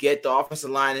 Get the offensive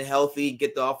line healthy.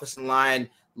 Get the offensive line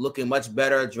looking much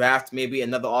better. Draft maybe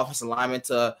another offensive lineman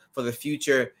for the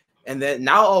future. And then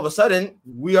now all of a sudden,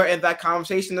 we are in that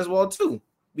conversation as well, too.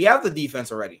 We have the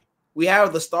defense already. We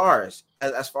have the stars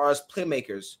as far as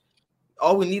playmakers.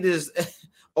 All we need is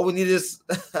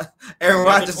Aaron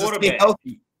Rodgers to stay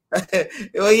healthy.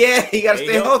 Well, yeah, he got to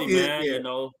stay healthy,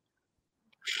 man.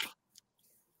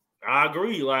 I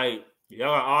agree. Like, y'all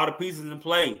got all the pieces in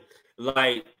play.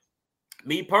 Like,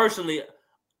 me personally,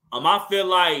 I feel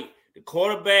like the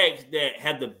quarterbacks that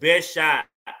have the best shot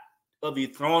of you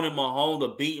throwing in Mahomes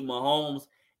or beating Mahomes,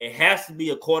 it has to be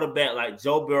a quarterback like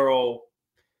Joe Burrow,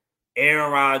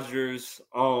 Aaron Rodgers,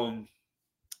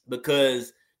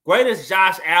 because great as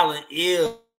Josh Allen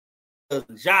is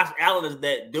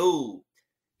that dude.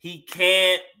 He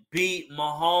can't beat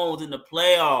Mahomes in the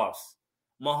playoffs.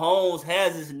 Mahomes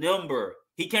has his number.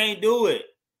 He can't do it.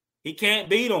 He can't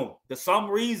beat him for some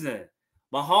reason.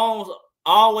 Mahomes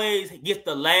always gets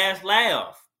the last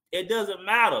laugh. It doesn't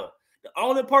matter. The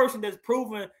only person that's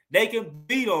proven they can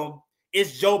beat him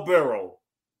is Joe Burrow.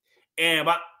 And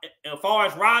as far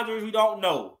as Rodgers, we don't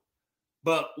know.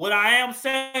 But what I am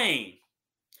saying,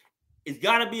 it's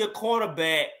got to be a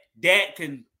quarterback that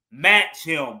can match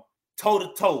him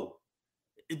toe-to-toe.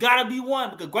 It's got to be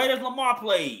one, because great as Lamar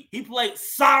played, he played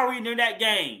sorry in that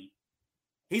game.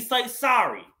 He played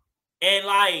sorry. And,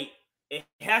 like, it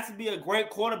has to be a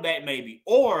great quarterback maybe,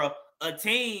 or a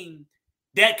team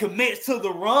that commits to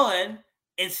the run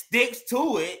and sticks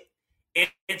to it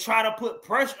and try to put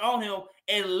pressure on him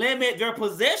and limit their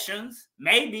possessions,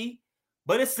 maybe.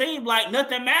 But it seemed like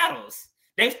nothing matters.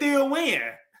 They still win.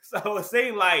 So it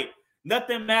seemed like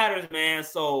nothing matters, man.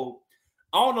 So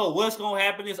I don't know what's going to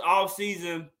happen this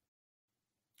offseason,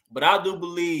 but I do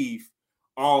believe,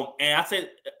 and I said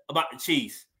about the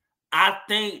Chiefs, I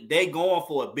think they going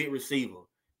for a big receiver.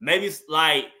 Maybe it's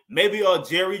like, maybe a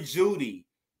Jerry Jeudy,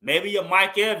 maybe a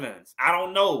Mike Evans. I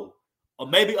don't know. Or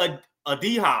maybe a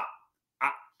D-Hop.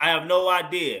 I have no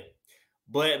idea.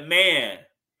 But, man,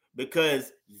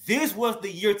 because this was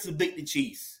the year to beat the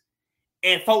Chiefs,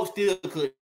 and folks still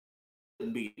couldn't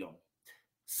beat them.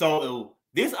 So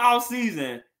this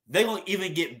offseason, they're going to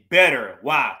even get better.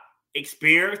 Why?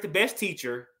 Experience the best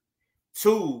teacher.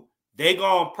 2, they're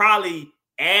going to probably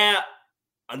add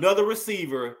another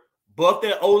receiver, buff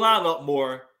their O-line up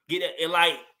more, get it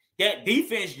like that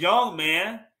defense young,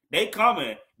 man. They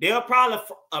coming. They'll probably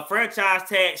a franchise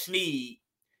tag Snead,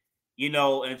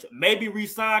 and maybe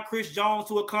re-sign Chris Jones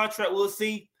to a contract. We'll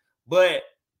see. But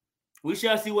we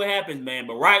shall see what happens, man.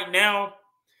 But right now,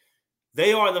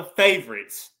 they are the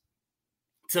favorites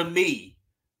to me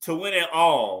to win it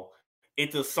all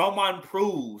until someone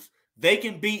proves they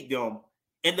can beat them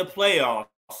in the playoffs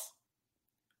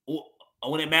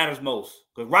when it matters most.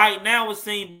 Because right now it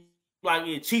seems like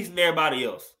it's Chiefs and everybody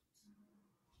else.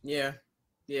 Yeah,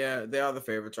 they are the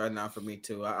favorites right now for me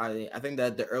too. I think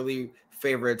that the early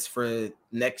favorites for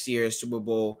next year's Super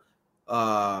Bowl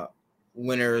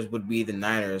winners would be the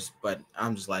Niners, but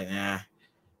I'm just like,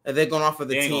 they're going off of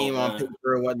the team on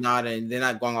paper and whatnot, and they're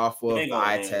not going off of the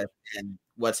eye test and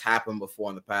what's happened before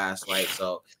in the past, right?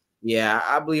 So, yeah,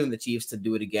 I believe in the Chiefs to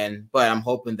do it again, but I'm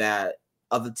hoping that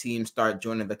other teams start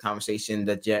joining the conversation.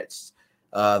 The Jets,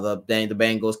 the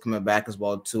Bengals coming back as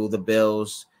well too, the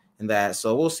Bills and that.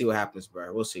 So we'll see what happens,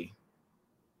 bro. We'll see.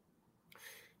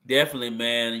 Definitely,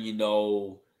 man.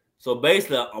 So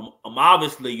basically, I'm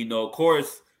obviously, of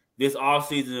course, this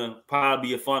offseason probably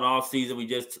be a fun offseason. We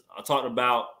just talked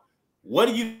about. What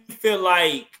do you feel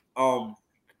like,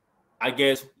 I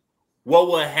guess, what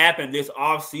will happen this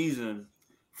offseason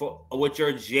with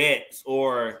your Jets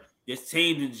or just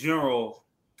teams in general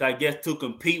to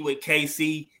compete with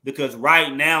KC? Because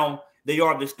right now they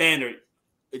are the standard,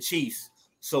 the Chiefs.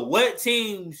 So what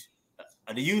teams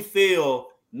do you feel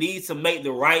need to make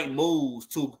the right moves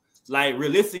to, like,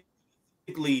 realistically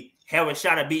have a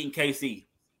shot at beating KC?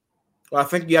 Well, I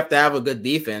think you have to have a good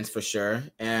defense for sure,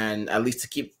 and at least to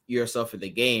keep yourself in the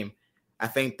game. I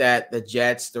think that the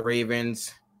Jets, the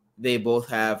Ravens, they both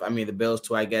have. I mean, the Bills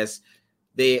too, I guess.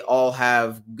 They all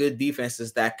have good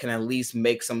defenses that can at least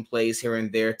make some plays here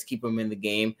and there to keep them in the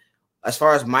game. As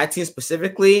far as my team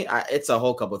specifically, it's a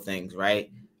whole couple things, right?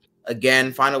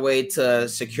 Again, find a way to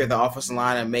secure the offensive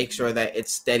line and make sure that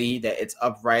it's steady, that it's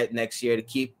upright next year to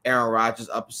keep Aaron Rodgers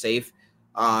up safe.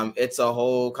 It's a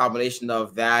whole combination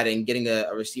of that and getting a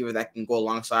receiver that can go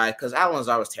alongside, because Allen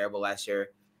Lazard was terrible last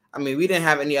year. I mean, we didn't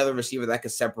have any other receiver that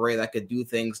could separate, that could do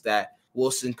things that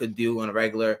Wilson could do on a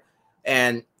regular.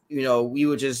 And, we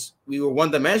were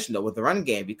one-dimensional with the run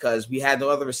game because we had no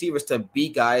other receivers to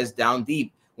beat guys down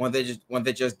deep when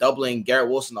they're just doubling Garrett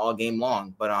Wilson all game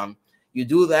long. But you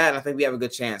do that, and I think we have a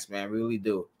good chance, man. We really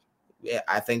do. Yeah,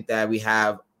 I think that we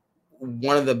have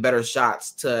one of the better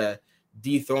shots to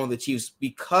dethrone the Chiefs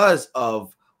because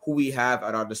of who we have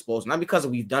at our disposal. Not because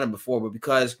we've done it before, but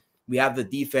because we have the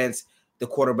defense, the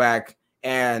quarterback,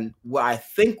 and what I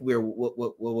think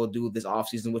we'll do this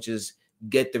offseason, which is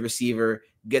get the receiver,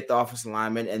 get the offensive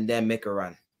lineman, and then make a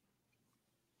run.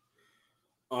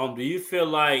 Do you feel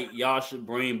like y'all should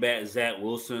bring back Zach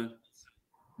Wilson?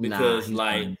 Because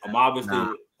obviously,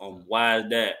 why is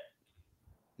that?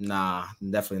 Nah,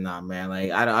 definitely not, man.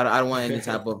 Like I don't want any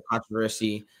type of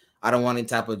controversy. I don't want any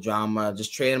type of drama.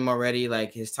 Just trade him already.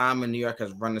 Like, his time in New York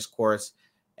has run its course,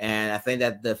 and I think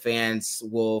that the fans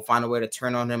will find a way to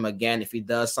turn on him again if he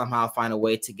does somehow find a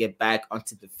way to get back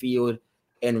onto the field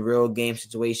in real game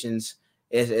situations.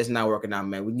 It's not working out,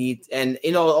 man. We need, and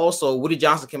also Woody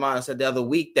Johnson came out and said the other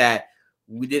week that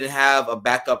we didn't have a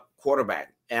backup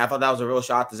quarterback. And I thought that was a real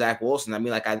shot to Zach Wilson. I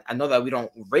mean, like, I know that we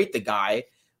don't rate the guy,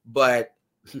 but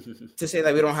to say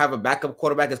that we don't have a backup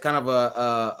quarterback is kind of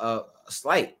a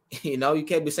slight. You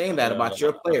can't be saying that about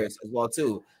your players as well,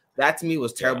 too. That, to me,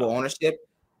 was terrible ownership,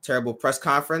 terrible press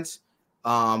conference.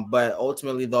 But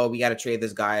ultimately, though, we got to trade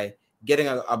this guy. Getting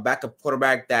a backup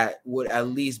quarterback that would at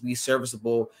least be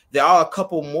serviceable. There are a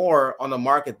couple more on the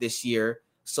market this year,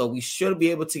 so we should be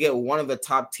able to get one of the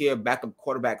top-tier backup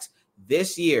quarterbacks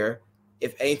this year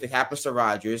if anything happens to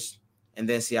Rodgers, and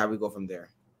then see how we go from there.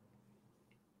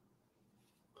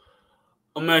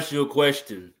 I'm gonna ask you a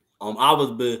question. That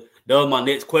was my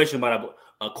next question about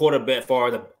a quarterback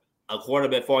for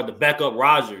the backup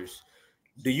Rodgers.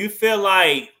 Do you feel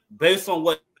like, based on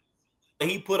what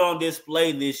he put on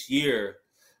display this year,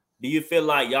 do you feel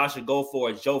like y'all should go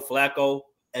for Joe Flacco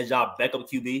as y'all backup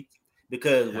QB?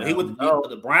 Because when he was with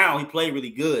the Browns, he played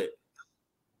really good.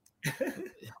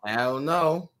 I don't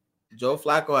know. Joe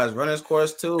Flacco has run his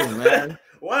course too, man.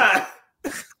 Why?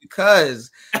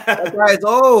 Because that guy's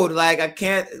old. Like, I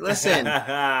can't listen.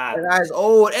 That guy's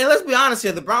old. And let's be honest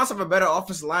here, the Browns have a better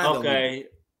offensive line than we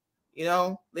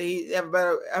do. They have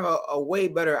a way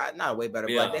better, not way better,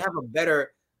 but they have a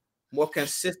better, more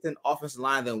consistent offensive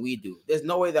line than we do. There's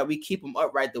no way that we keep them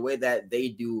upright the way that they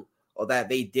do or that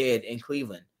they did in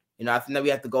Cleveland. I think that we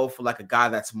have to go for like a guy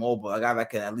that's mobile, a guy that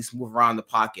can at least move around the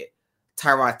pocket.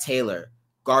 Tyrod Taylor,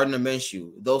 Gardner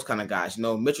Minshew, those kind of guys.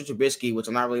 Mitchell Trubisky, which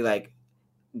I'm not really like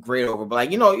great over, but like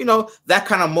that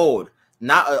kind of mold.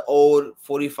 Not an old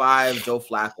 45 Joe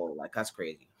Flacco. Like, that's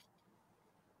crazy.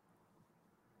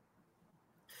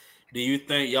 Do you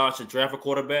think y'all should draft a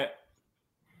quarterback?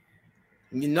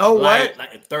 You know what?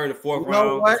 Like a third or fourth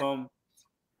round or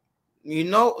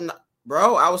something?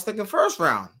 Bro, I was thinking first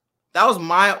round. That was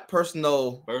my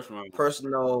personal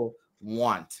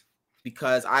want,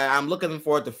 because I'm looking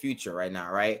forward to the future right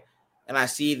now, right? And I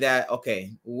see that,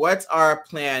 okay, what's our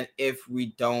plan if we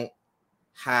don't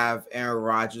have Aaron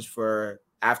Rodgers for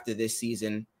after this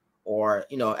season or,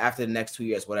 after the next 2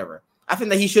 years, whatever. I think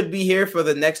that he should be here for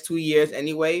the next 2 years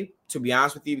anyway, to be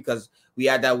honest with you, because we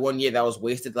had that 1 year that was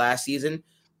wasted last season.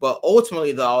 But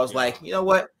ultimately, though, I was like, you know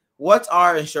what? What's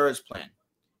our insurance plan?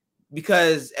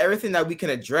 Because everything that we can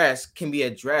address can be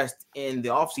addressed in the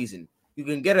offseason. You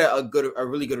can get a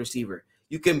really good receiver.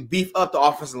 You can beef up the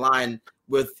offensive line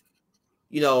with,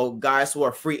 guys who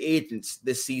are free agents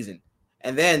this season.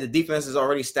 And then the defense is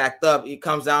already stacked up. It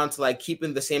comes down to like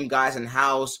keeping the same guys in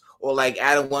house or like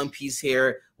adding one piece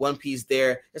here, one piece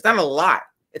there. It's not a lot.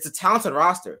 It's a talented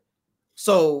roster.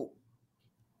 So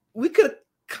we could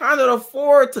kind of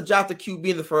afford to drop the QB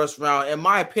in the first round. In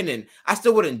my opinion, I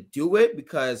still wouldn't do it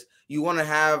because you want to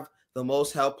have the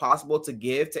most help possible to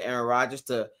give to Aaron Rodgers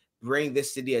to bring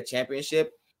this city a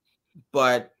championship.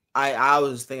 But I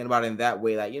was thinking about it in that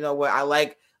way. Like, you know what? I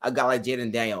like a guy like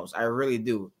Jaden Daniels. I really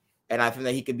do. And I think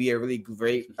that he could be a really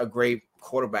great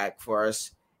quarterback for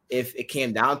us if it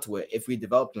came down to it, if we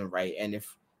developed him right. And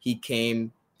if he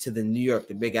came to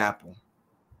the Big Apple?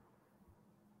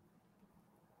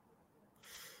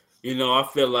 I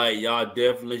feel like y'all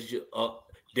definitely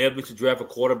should draft a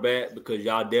quarterback because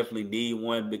y'all definitely need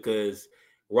one because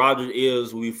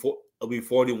Rodgers will be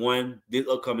 41 this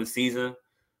upcoming season.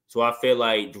 So I feel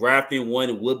like drafting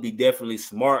one would be definitely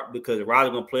smart because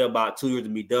Rodgers going to play about 2 years to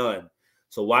be done.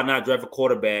 So why not draft a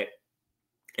quarterback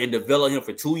and develop him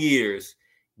for 2 years,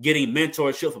 getting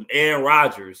mentorship from Aaron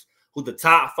Rodgers, who's the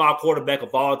top 5 quarterback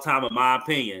of all time, in my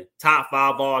opinion. Top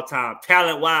 5 of all time.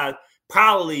 Talent-wise,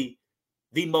 probably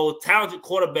the most talented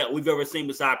quarterback we've ever seen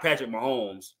beside Patrick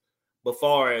Mahomes. But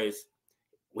far as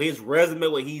his resume,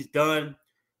 what he's done,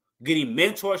 getting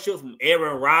mentorship from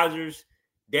Aaron Rodgers,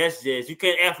 that's just, you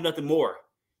can't ask for nothing more.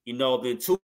 Than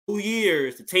 2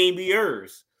 years, the team be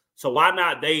yours. So why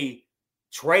not they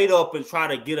trade up and try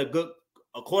to get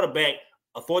a quarterback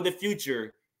for the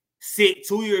future, sit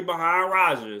 2 years behind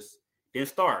Rodgers, then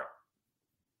start.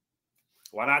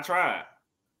 Why not try?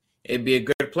 It'd be a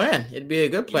good plan. It'd be a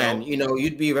good plan.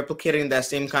 You'd be replicating that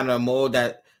same kind of mold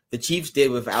that the Chiefs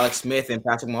did with Alex Smith and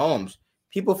Patrick Mahomes.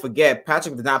 People forget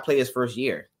Patrick did not play his first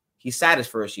year. He sat his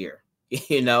first year,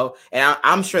 and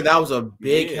I'm sure that was a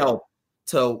big help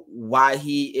to why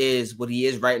he is what he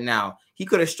is right now. He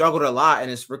could have struggled a lot in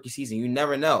his rookie season. You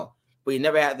never know. But he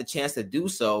never had the chance to do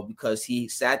so because he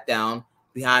sat down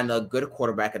behind a good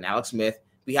quarterback in Alex Smith,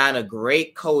 behind a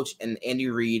great coach in Andy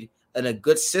Reid, and a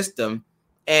good system.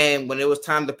 And when it was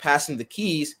time to pass him the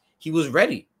keys, he was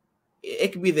ready.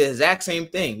 It could be the exact same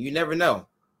thing. You never know.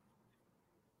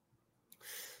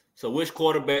 So which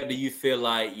quarterback do you feel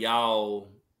like y'all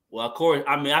 – well, of course,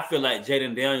 I feel like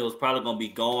Jaden Daniels probably going to be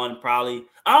gone probably.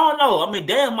 I don't know.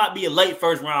 Daniel might be a late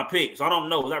first-round pick, so I don't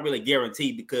know. It's not really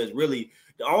guaranteed because really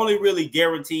the only really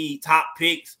guaranteed top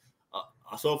picks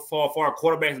so far for our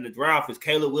quarterbacks in the draft is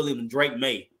Caleb Williams and Drake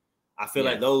May. I feel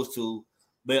like those two.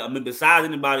 But, besides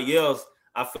anybody else,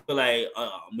 I feel like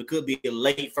it could be a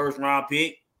late first-round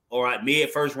pick or mid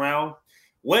first round.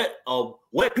 What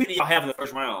pick do y'all have in the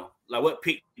first round? Like what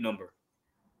pick number?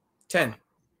 10.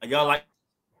 Are y'all like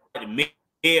the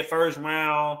mid first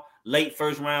round, late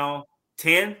first round,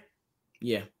 10?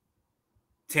 Yeah.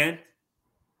 10?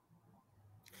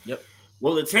 Yep.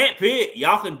 Well, the 10th pick,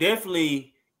 y'all can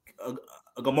definitely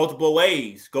go multiple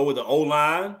ways. Go with the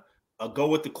O-line, or go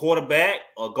with the quarterback,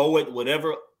 or go with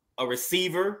whatever, a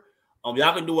receiver.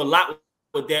 Y'all can do a lot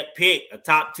with that pick, a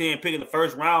top 10 pick in the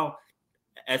first round.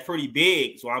 That's pretty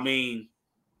big. So, I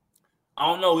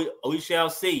don't know. We shall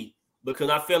see. Because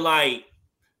I feel like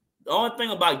the only thing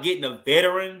about getting a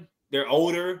veteran, they're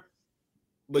older,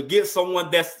 but get someone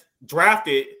that's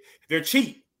drafted, they're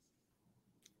cheap.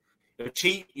 They're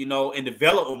cheap, and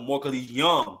develop them more because he's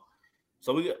young.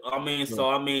 So,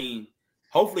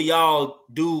 hopefully y'all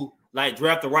do,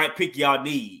 draft the right pick y'all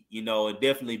need, and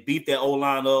definitely beat that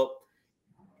O-line up.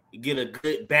 Get a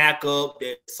good backup,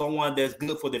 someone that's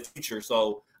good for the future.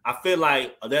 So I feel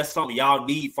like that's something y'all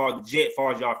need for the Jet,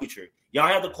 far as y'all future. Y'all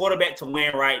have the quarterback to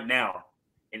win right now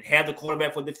and have the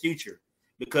quarterback for the future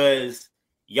because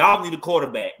y'all need a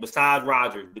quarterback besides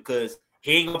Rodgers because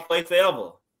he ain't going to play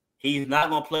forever. He's not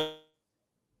going to play.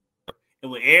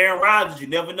 And with Aaron Rodgers, you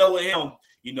never know with him.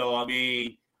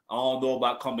 I don't know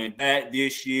about coming back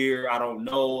this year. I don't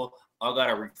know. I got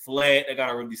to reflect. I got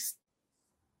to really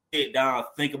sit down,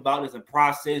 think about this and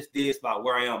process this about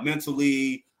where I am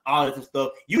mentally, all this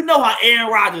stuff. You know how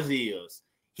Aaron Rodgers is.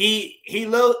 He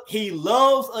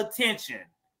loves attention.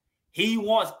 He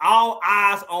wants all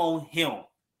eyes on him.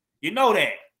 You know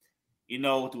that.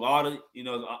 Through all the,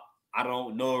 I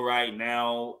don't know right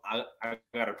now. I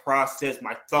got to process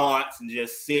my thoughts and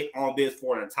just sit on this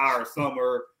for an entire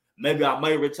summer. Maybe I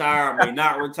may retire, I may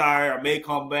not retire, I may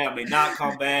come back, I may not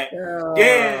come back.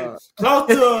 Then close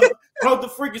to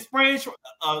freaking spring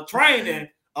training.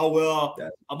 Oh well,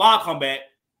 I might come back.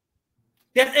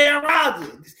 That's Aaron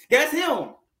Rodgers. That's him.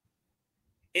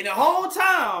 And the whole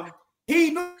time he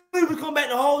knew he would come back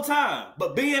the whole time,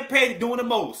 but being paid doing the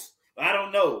most. I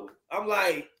don't know. I'm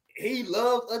like, he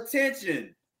loves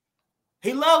attention.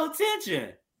 He loves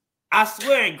attention. I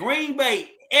swear, in Green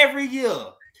Bay every year.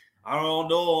 I don't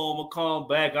know I'm going to come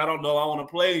back. I don't know I want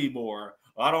to play anymore.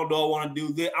 I don't know I want to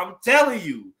do this. I'm telling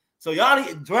you. So y'all need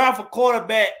to draft a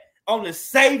quarterback on the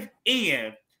safe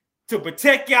end to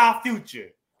protect y'all future.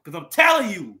 Because I'm telling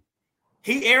you,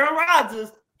 Aaron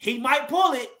Rodgers, he might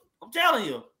pull it. I'm telling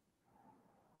you.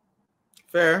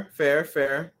 Fair.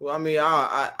 Well,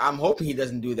 I'm hoping he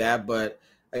doesn't do that. But,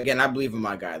 again, I believe in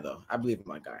my guy, though. I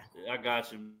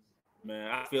got you,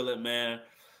 man. I feel it, man.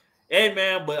 Hey,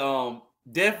 man, but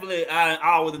definitely, I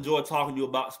always enjoy talking to you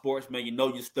about sports, man. You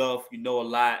know your stuff. You know a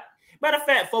lot. Matter of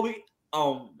fact, before we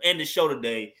end the show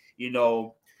today,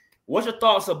 what's your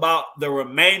thoughts about the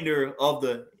remainder of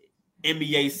the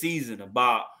NBA season,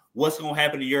 about what's going to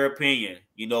happen in your opinion,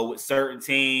 with certain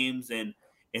teams, and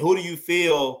who do you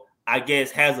feel, I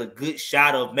guess, has a good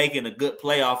shot of making a good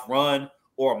playoff run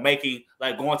or making,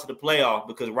 like, going to the playoff?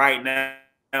 Because right now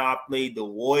I played the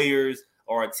Warriors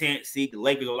or a 10th seed. The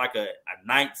Lakers are like a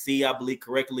 9th seed, I believe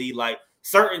correctly. Like,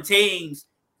 certain teams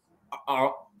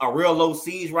are real low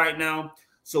seeds right now.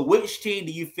 So which team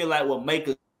do you feel like will make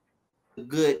a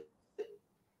good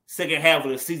second half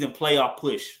of the season playoff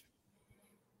push?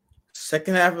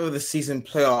 Second half of the season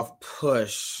playoff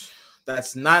push.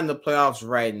 That's not in the playoffs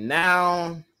right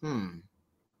now.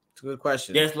 It's a good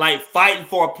question. That's like fighting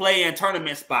for a play-in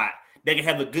tournament spot. They can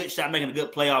have a good shot making a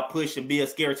good playoff push and be a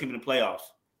scary team in the playoffs.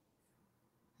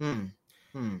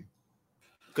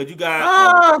 Because you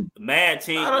got mad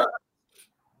team.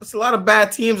 There's a lot of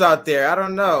bad teams out there. I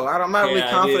don't know. I'm not really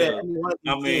confident in one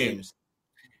of these teams.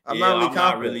 I'm not really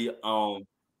confident.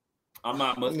 I'm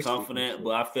not much confident,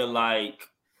 but I feel like,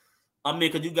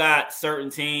 because you got certain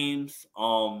teams,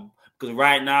 because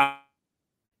right now,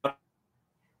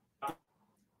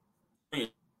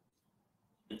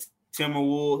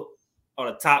 Timberwolves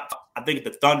are the top. I think it's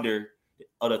the Thunder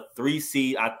or the 3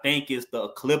 seed. I think it's the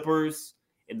Clippers,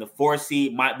 and the 4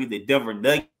 seed might be the Denver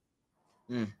Nuggets.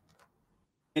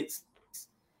 It's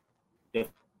the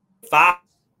 5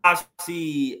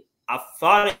 seed. I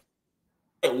thought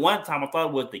at one time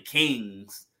it was the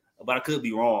Kings, but I could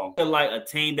be wrong. I feel like a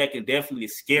team that can definitely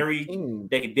is scary.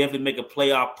 That can definitely make a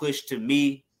playoff push to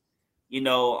me.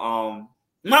 My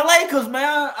Lakers,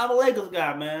 man. I'm a Lakers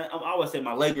guy, man. I always say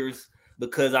my Lakers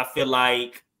because I feel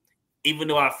like, even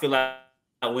though I feel like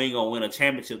we ain't gonna win a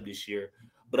championship this year,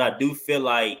 but I do feel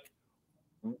like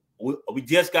we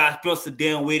just got Spencer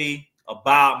Dinwiddie, a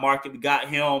buyout market. We got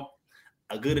him,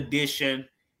 a good addition.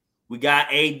 We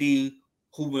got AD,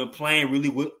 who's been playing really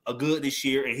good this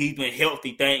year, and he's been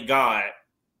healthy, thank God.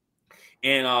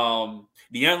 And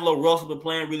D'Angelo Russell been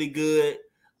playing really good.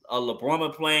 LeBron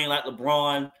been playing like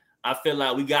LeBron. I feel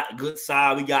like we got a good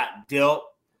side. We got depth.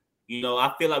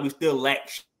 I feel like we still lack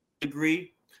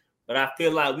degree, but I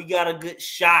feel like we got a good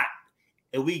shot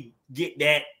if we get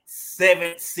that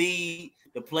 7th seed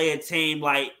to play a team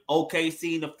like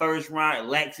OKC in the first round,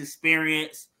 lacks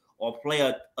experience, or play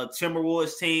a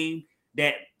Timberwolves team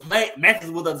that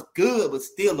matches with us good, but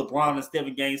still LeBron and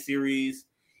Stephen game series,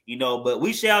 but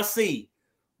we shall see.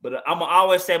 But I'm going to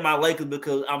always say my Lakers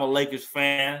because I'm a Lakers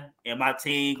fan and my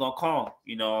team going to come.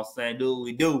 You know what I'm saying? Do what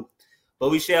we do.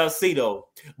 But we shall see, though.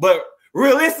 But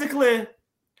realistically,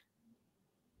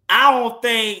 I don't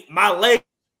think my Lakers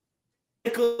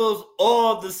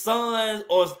or the Suns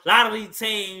or a lot of these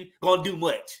teams going to do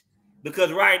much.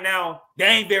 Because right now, they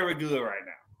ain't very good right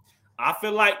now. I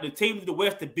feel like the teams in the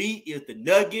West to beat is the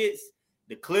Nuggets,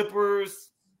 the Clippers,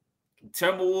 the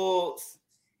Timberwolves,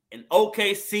 and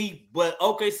OKC, but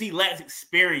OKC lacks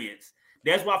experience.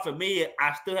 That's why, for me,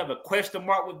 I still have a question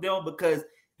mark with them because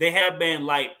they haven't been,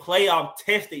 like, playoff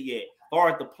tested yet. Or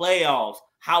at the playoffs,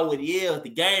 how it is, the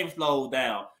game slowed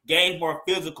down. Game's more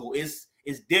physical. It's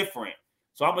different.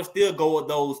 So I'm going to still go with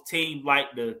those teams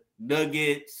like the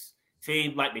Nuggets,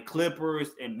 teams like the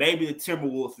Clippers, and maybe the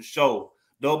Timberwolves for sure.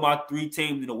 Those are my 3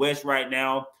 teams in the West right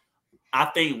now. I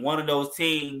think one of those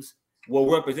teams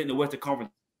will represent the Western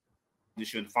Conference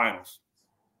this year in the finals.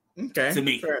 Okay, to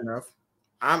me, fair enough.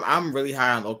 I'm really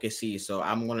high on OKC, so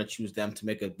I'm going to choose them to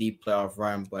make a deep playoff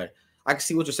run. But I can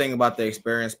see what you're saying about the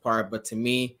experience part. But to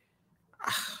me,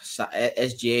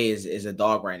 SGA is a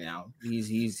dog right now. He's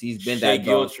been Shai that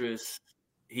dog. Gilgeous,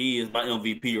 he is my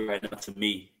MVP right now. To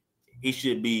me, he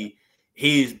should be.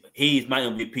 He's my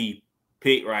MVP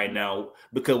pick right now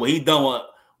because what he's done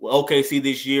with OKC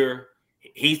this year,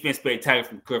 he's been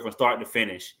spectacular from start to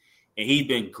finish, and he's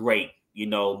been great.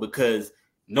 Because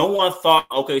no one thought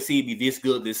OKC would be this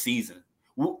good this season.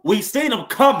 We seen them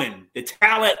coming, the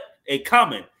talent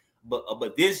coming,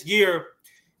 but this year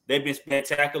they've been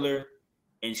spectacular.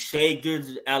 And Shai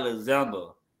Gilgeous-Alexander,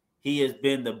 he has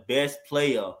been the best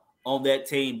player on that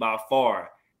team by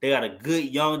far. They got a good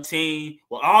young team.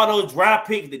 With all those draft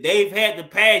picks that they've had the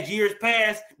past years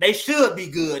past, they should be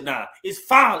good now. It's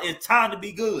fine. It's time to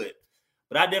be good.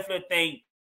 But I definitely think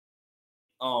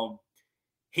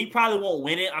he probably won't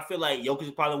win it. I feel like Jokic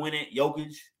will probably win it.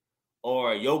 Jokic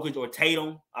or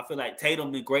Tatum. I feel like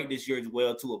Tatum been great this year as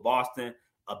well, too, with Boston.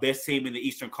 A best team in the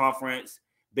Eastern Conference.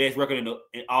 Best record in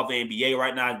all the NBA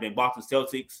right now has been Boston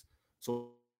Celtics.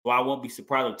 So I won't be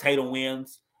surprised if Tatum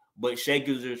wins. But Shai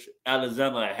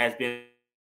Gilgeous-Alexander has been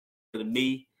to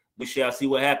me. We shall see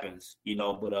what happens,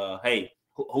 But hey,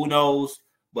 who knows?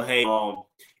 But hey,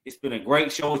 it's been a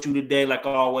great show with you today. Like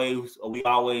always, we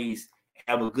always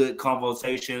have a good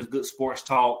conversations, good sports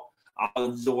talk. I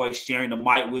enjoy sharing the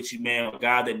mic with you, man. A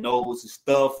guy that knows his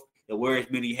stuff, that wears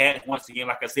many hats. Once again,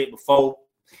 like I said before,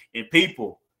 and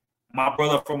people, my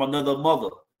brother from another mother,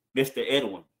 Mr.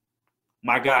 Edwin,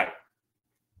 my guy.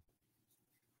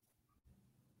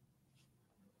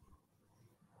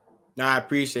 No, I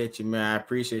appreciate you, man. I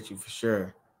appreciate you for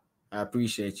sure. I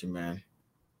appreciate you, man.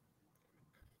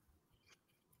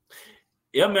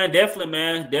 Yeah, man, definitely,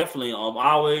 man. Definitely. I'm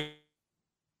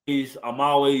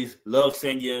always love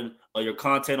seeing your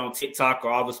content on TikTok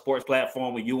or other sports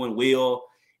platform with you and Will.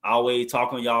 Always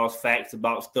talking y'all's facts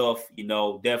about stuff,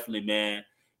 definitely, man.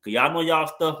 Cause y'all know y'all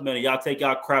stuff, man. Y'all take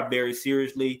y'all crap very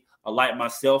seriously. Like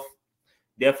myself,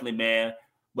 definitely, man.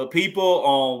 But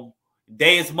people,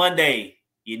 day is Monday.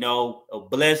 A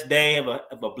blessed day, have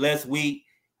a blessed week.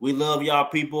 We love y'all,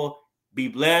 people. Be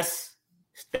blessed.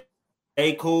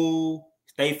 Stay cool.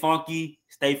 Stay funky.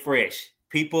 Stay fresh.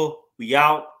 People, we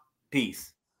out.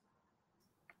 Peace.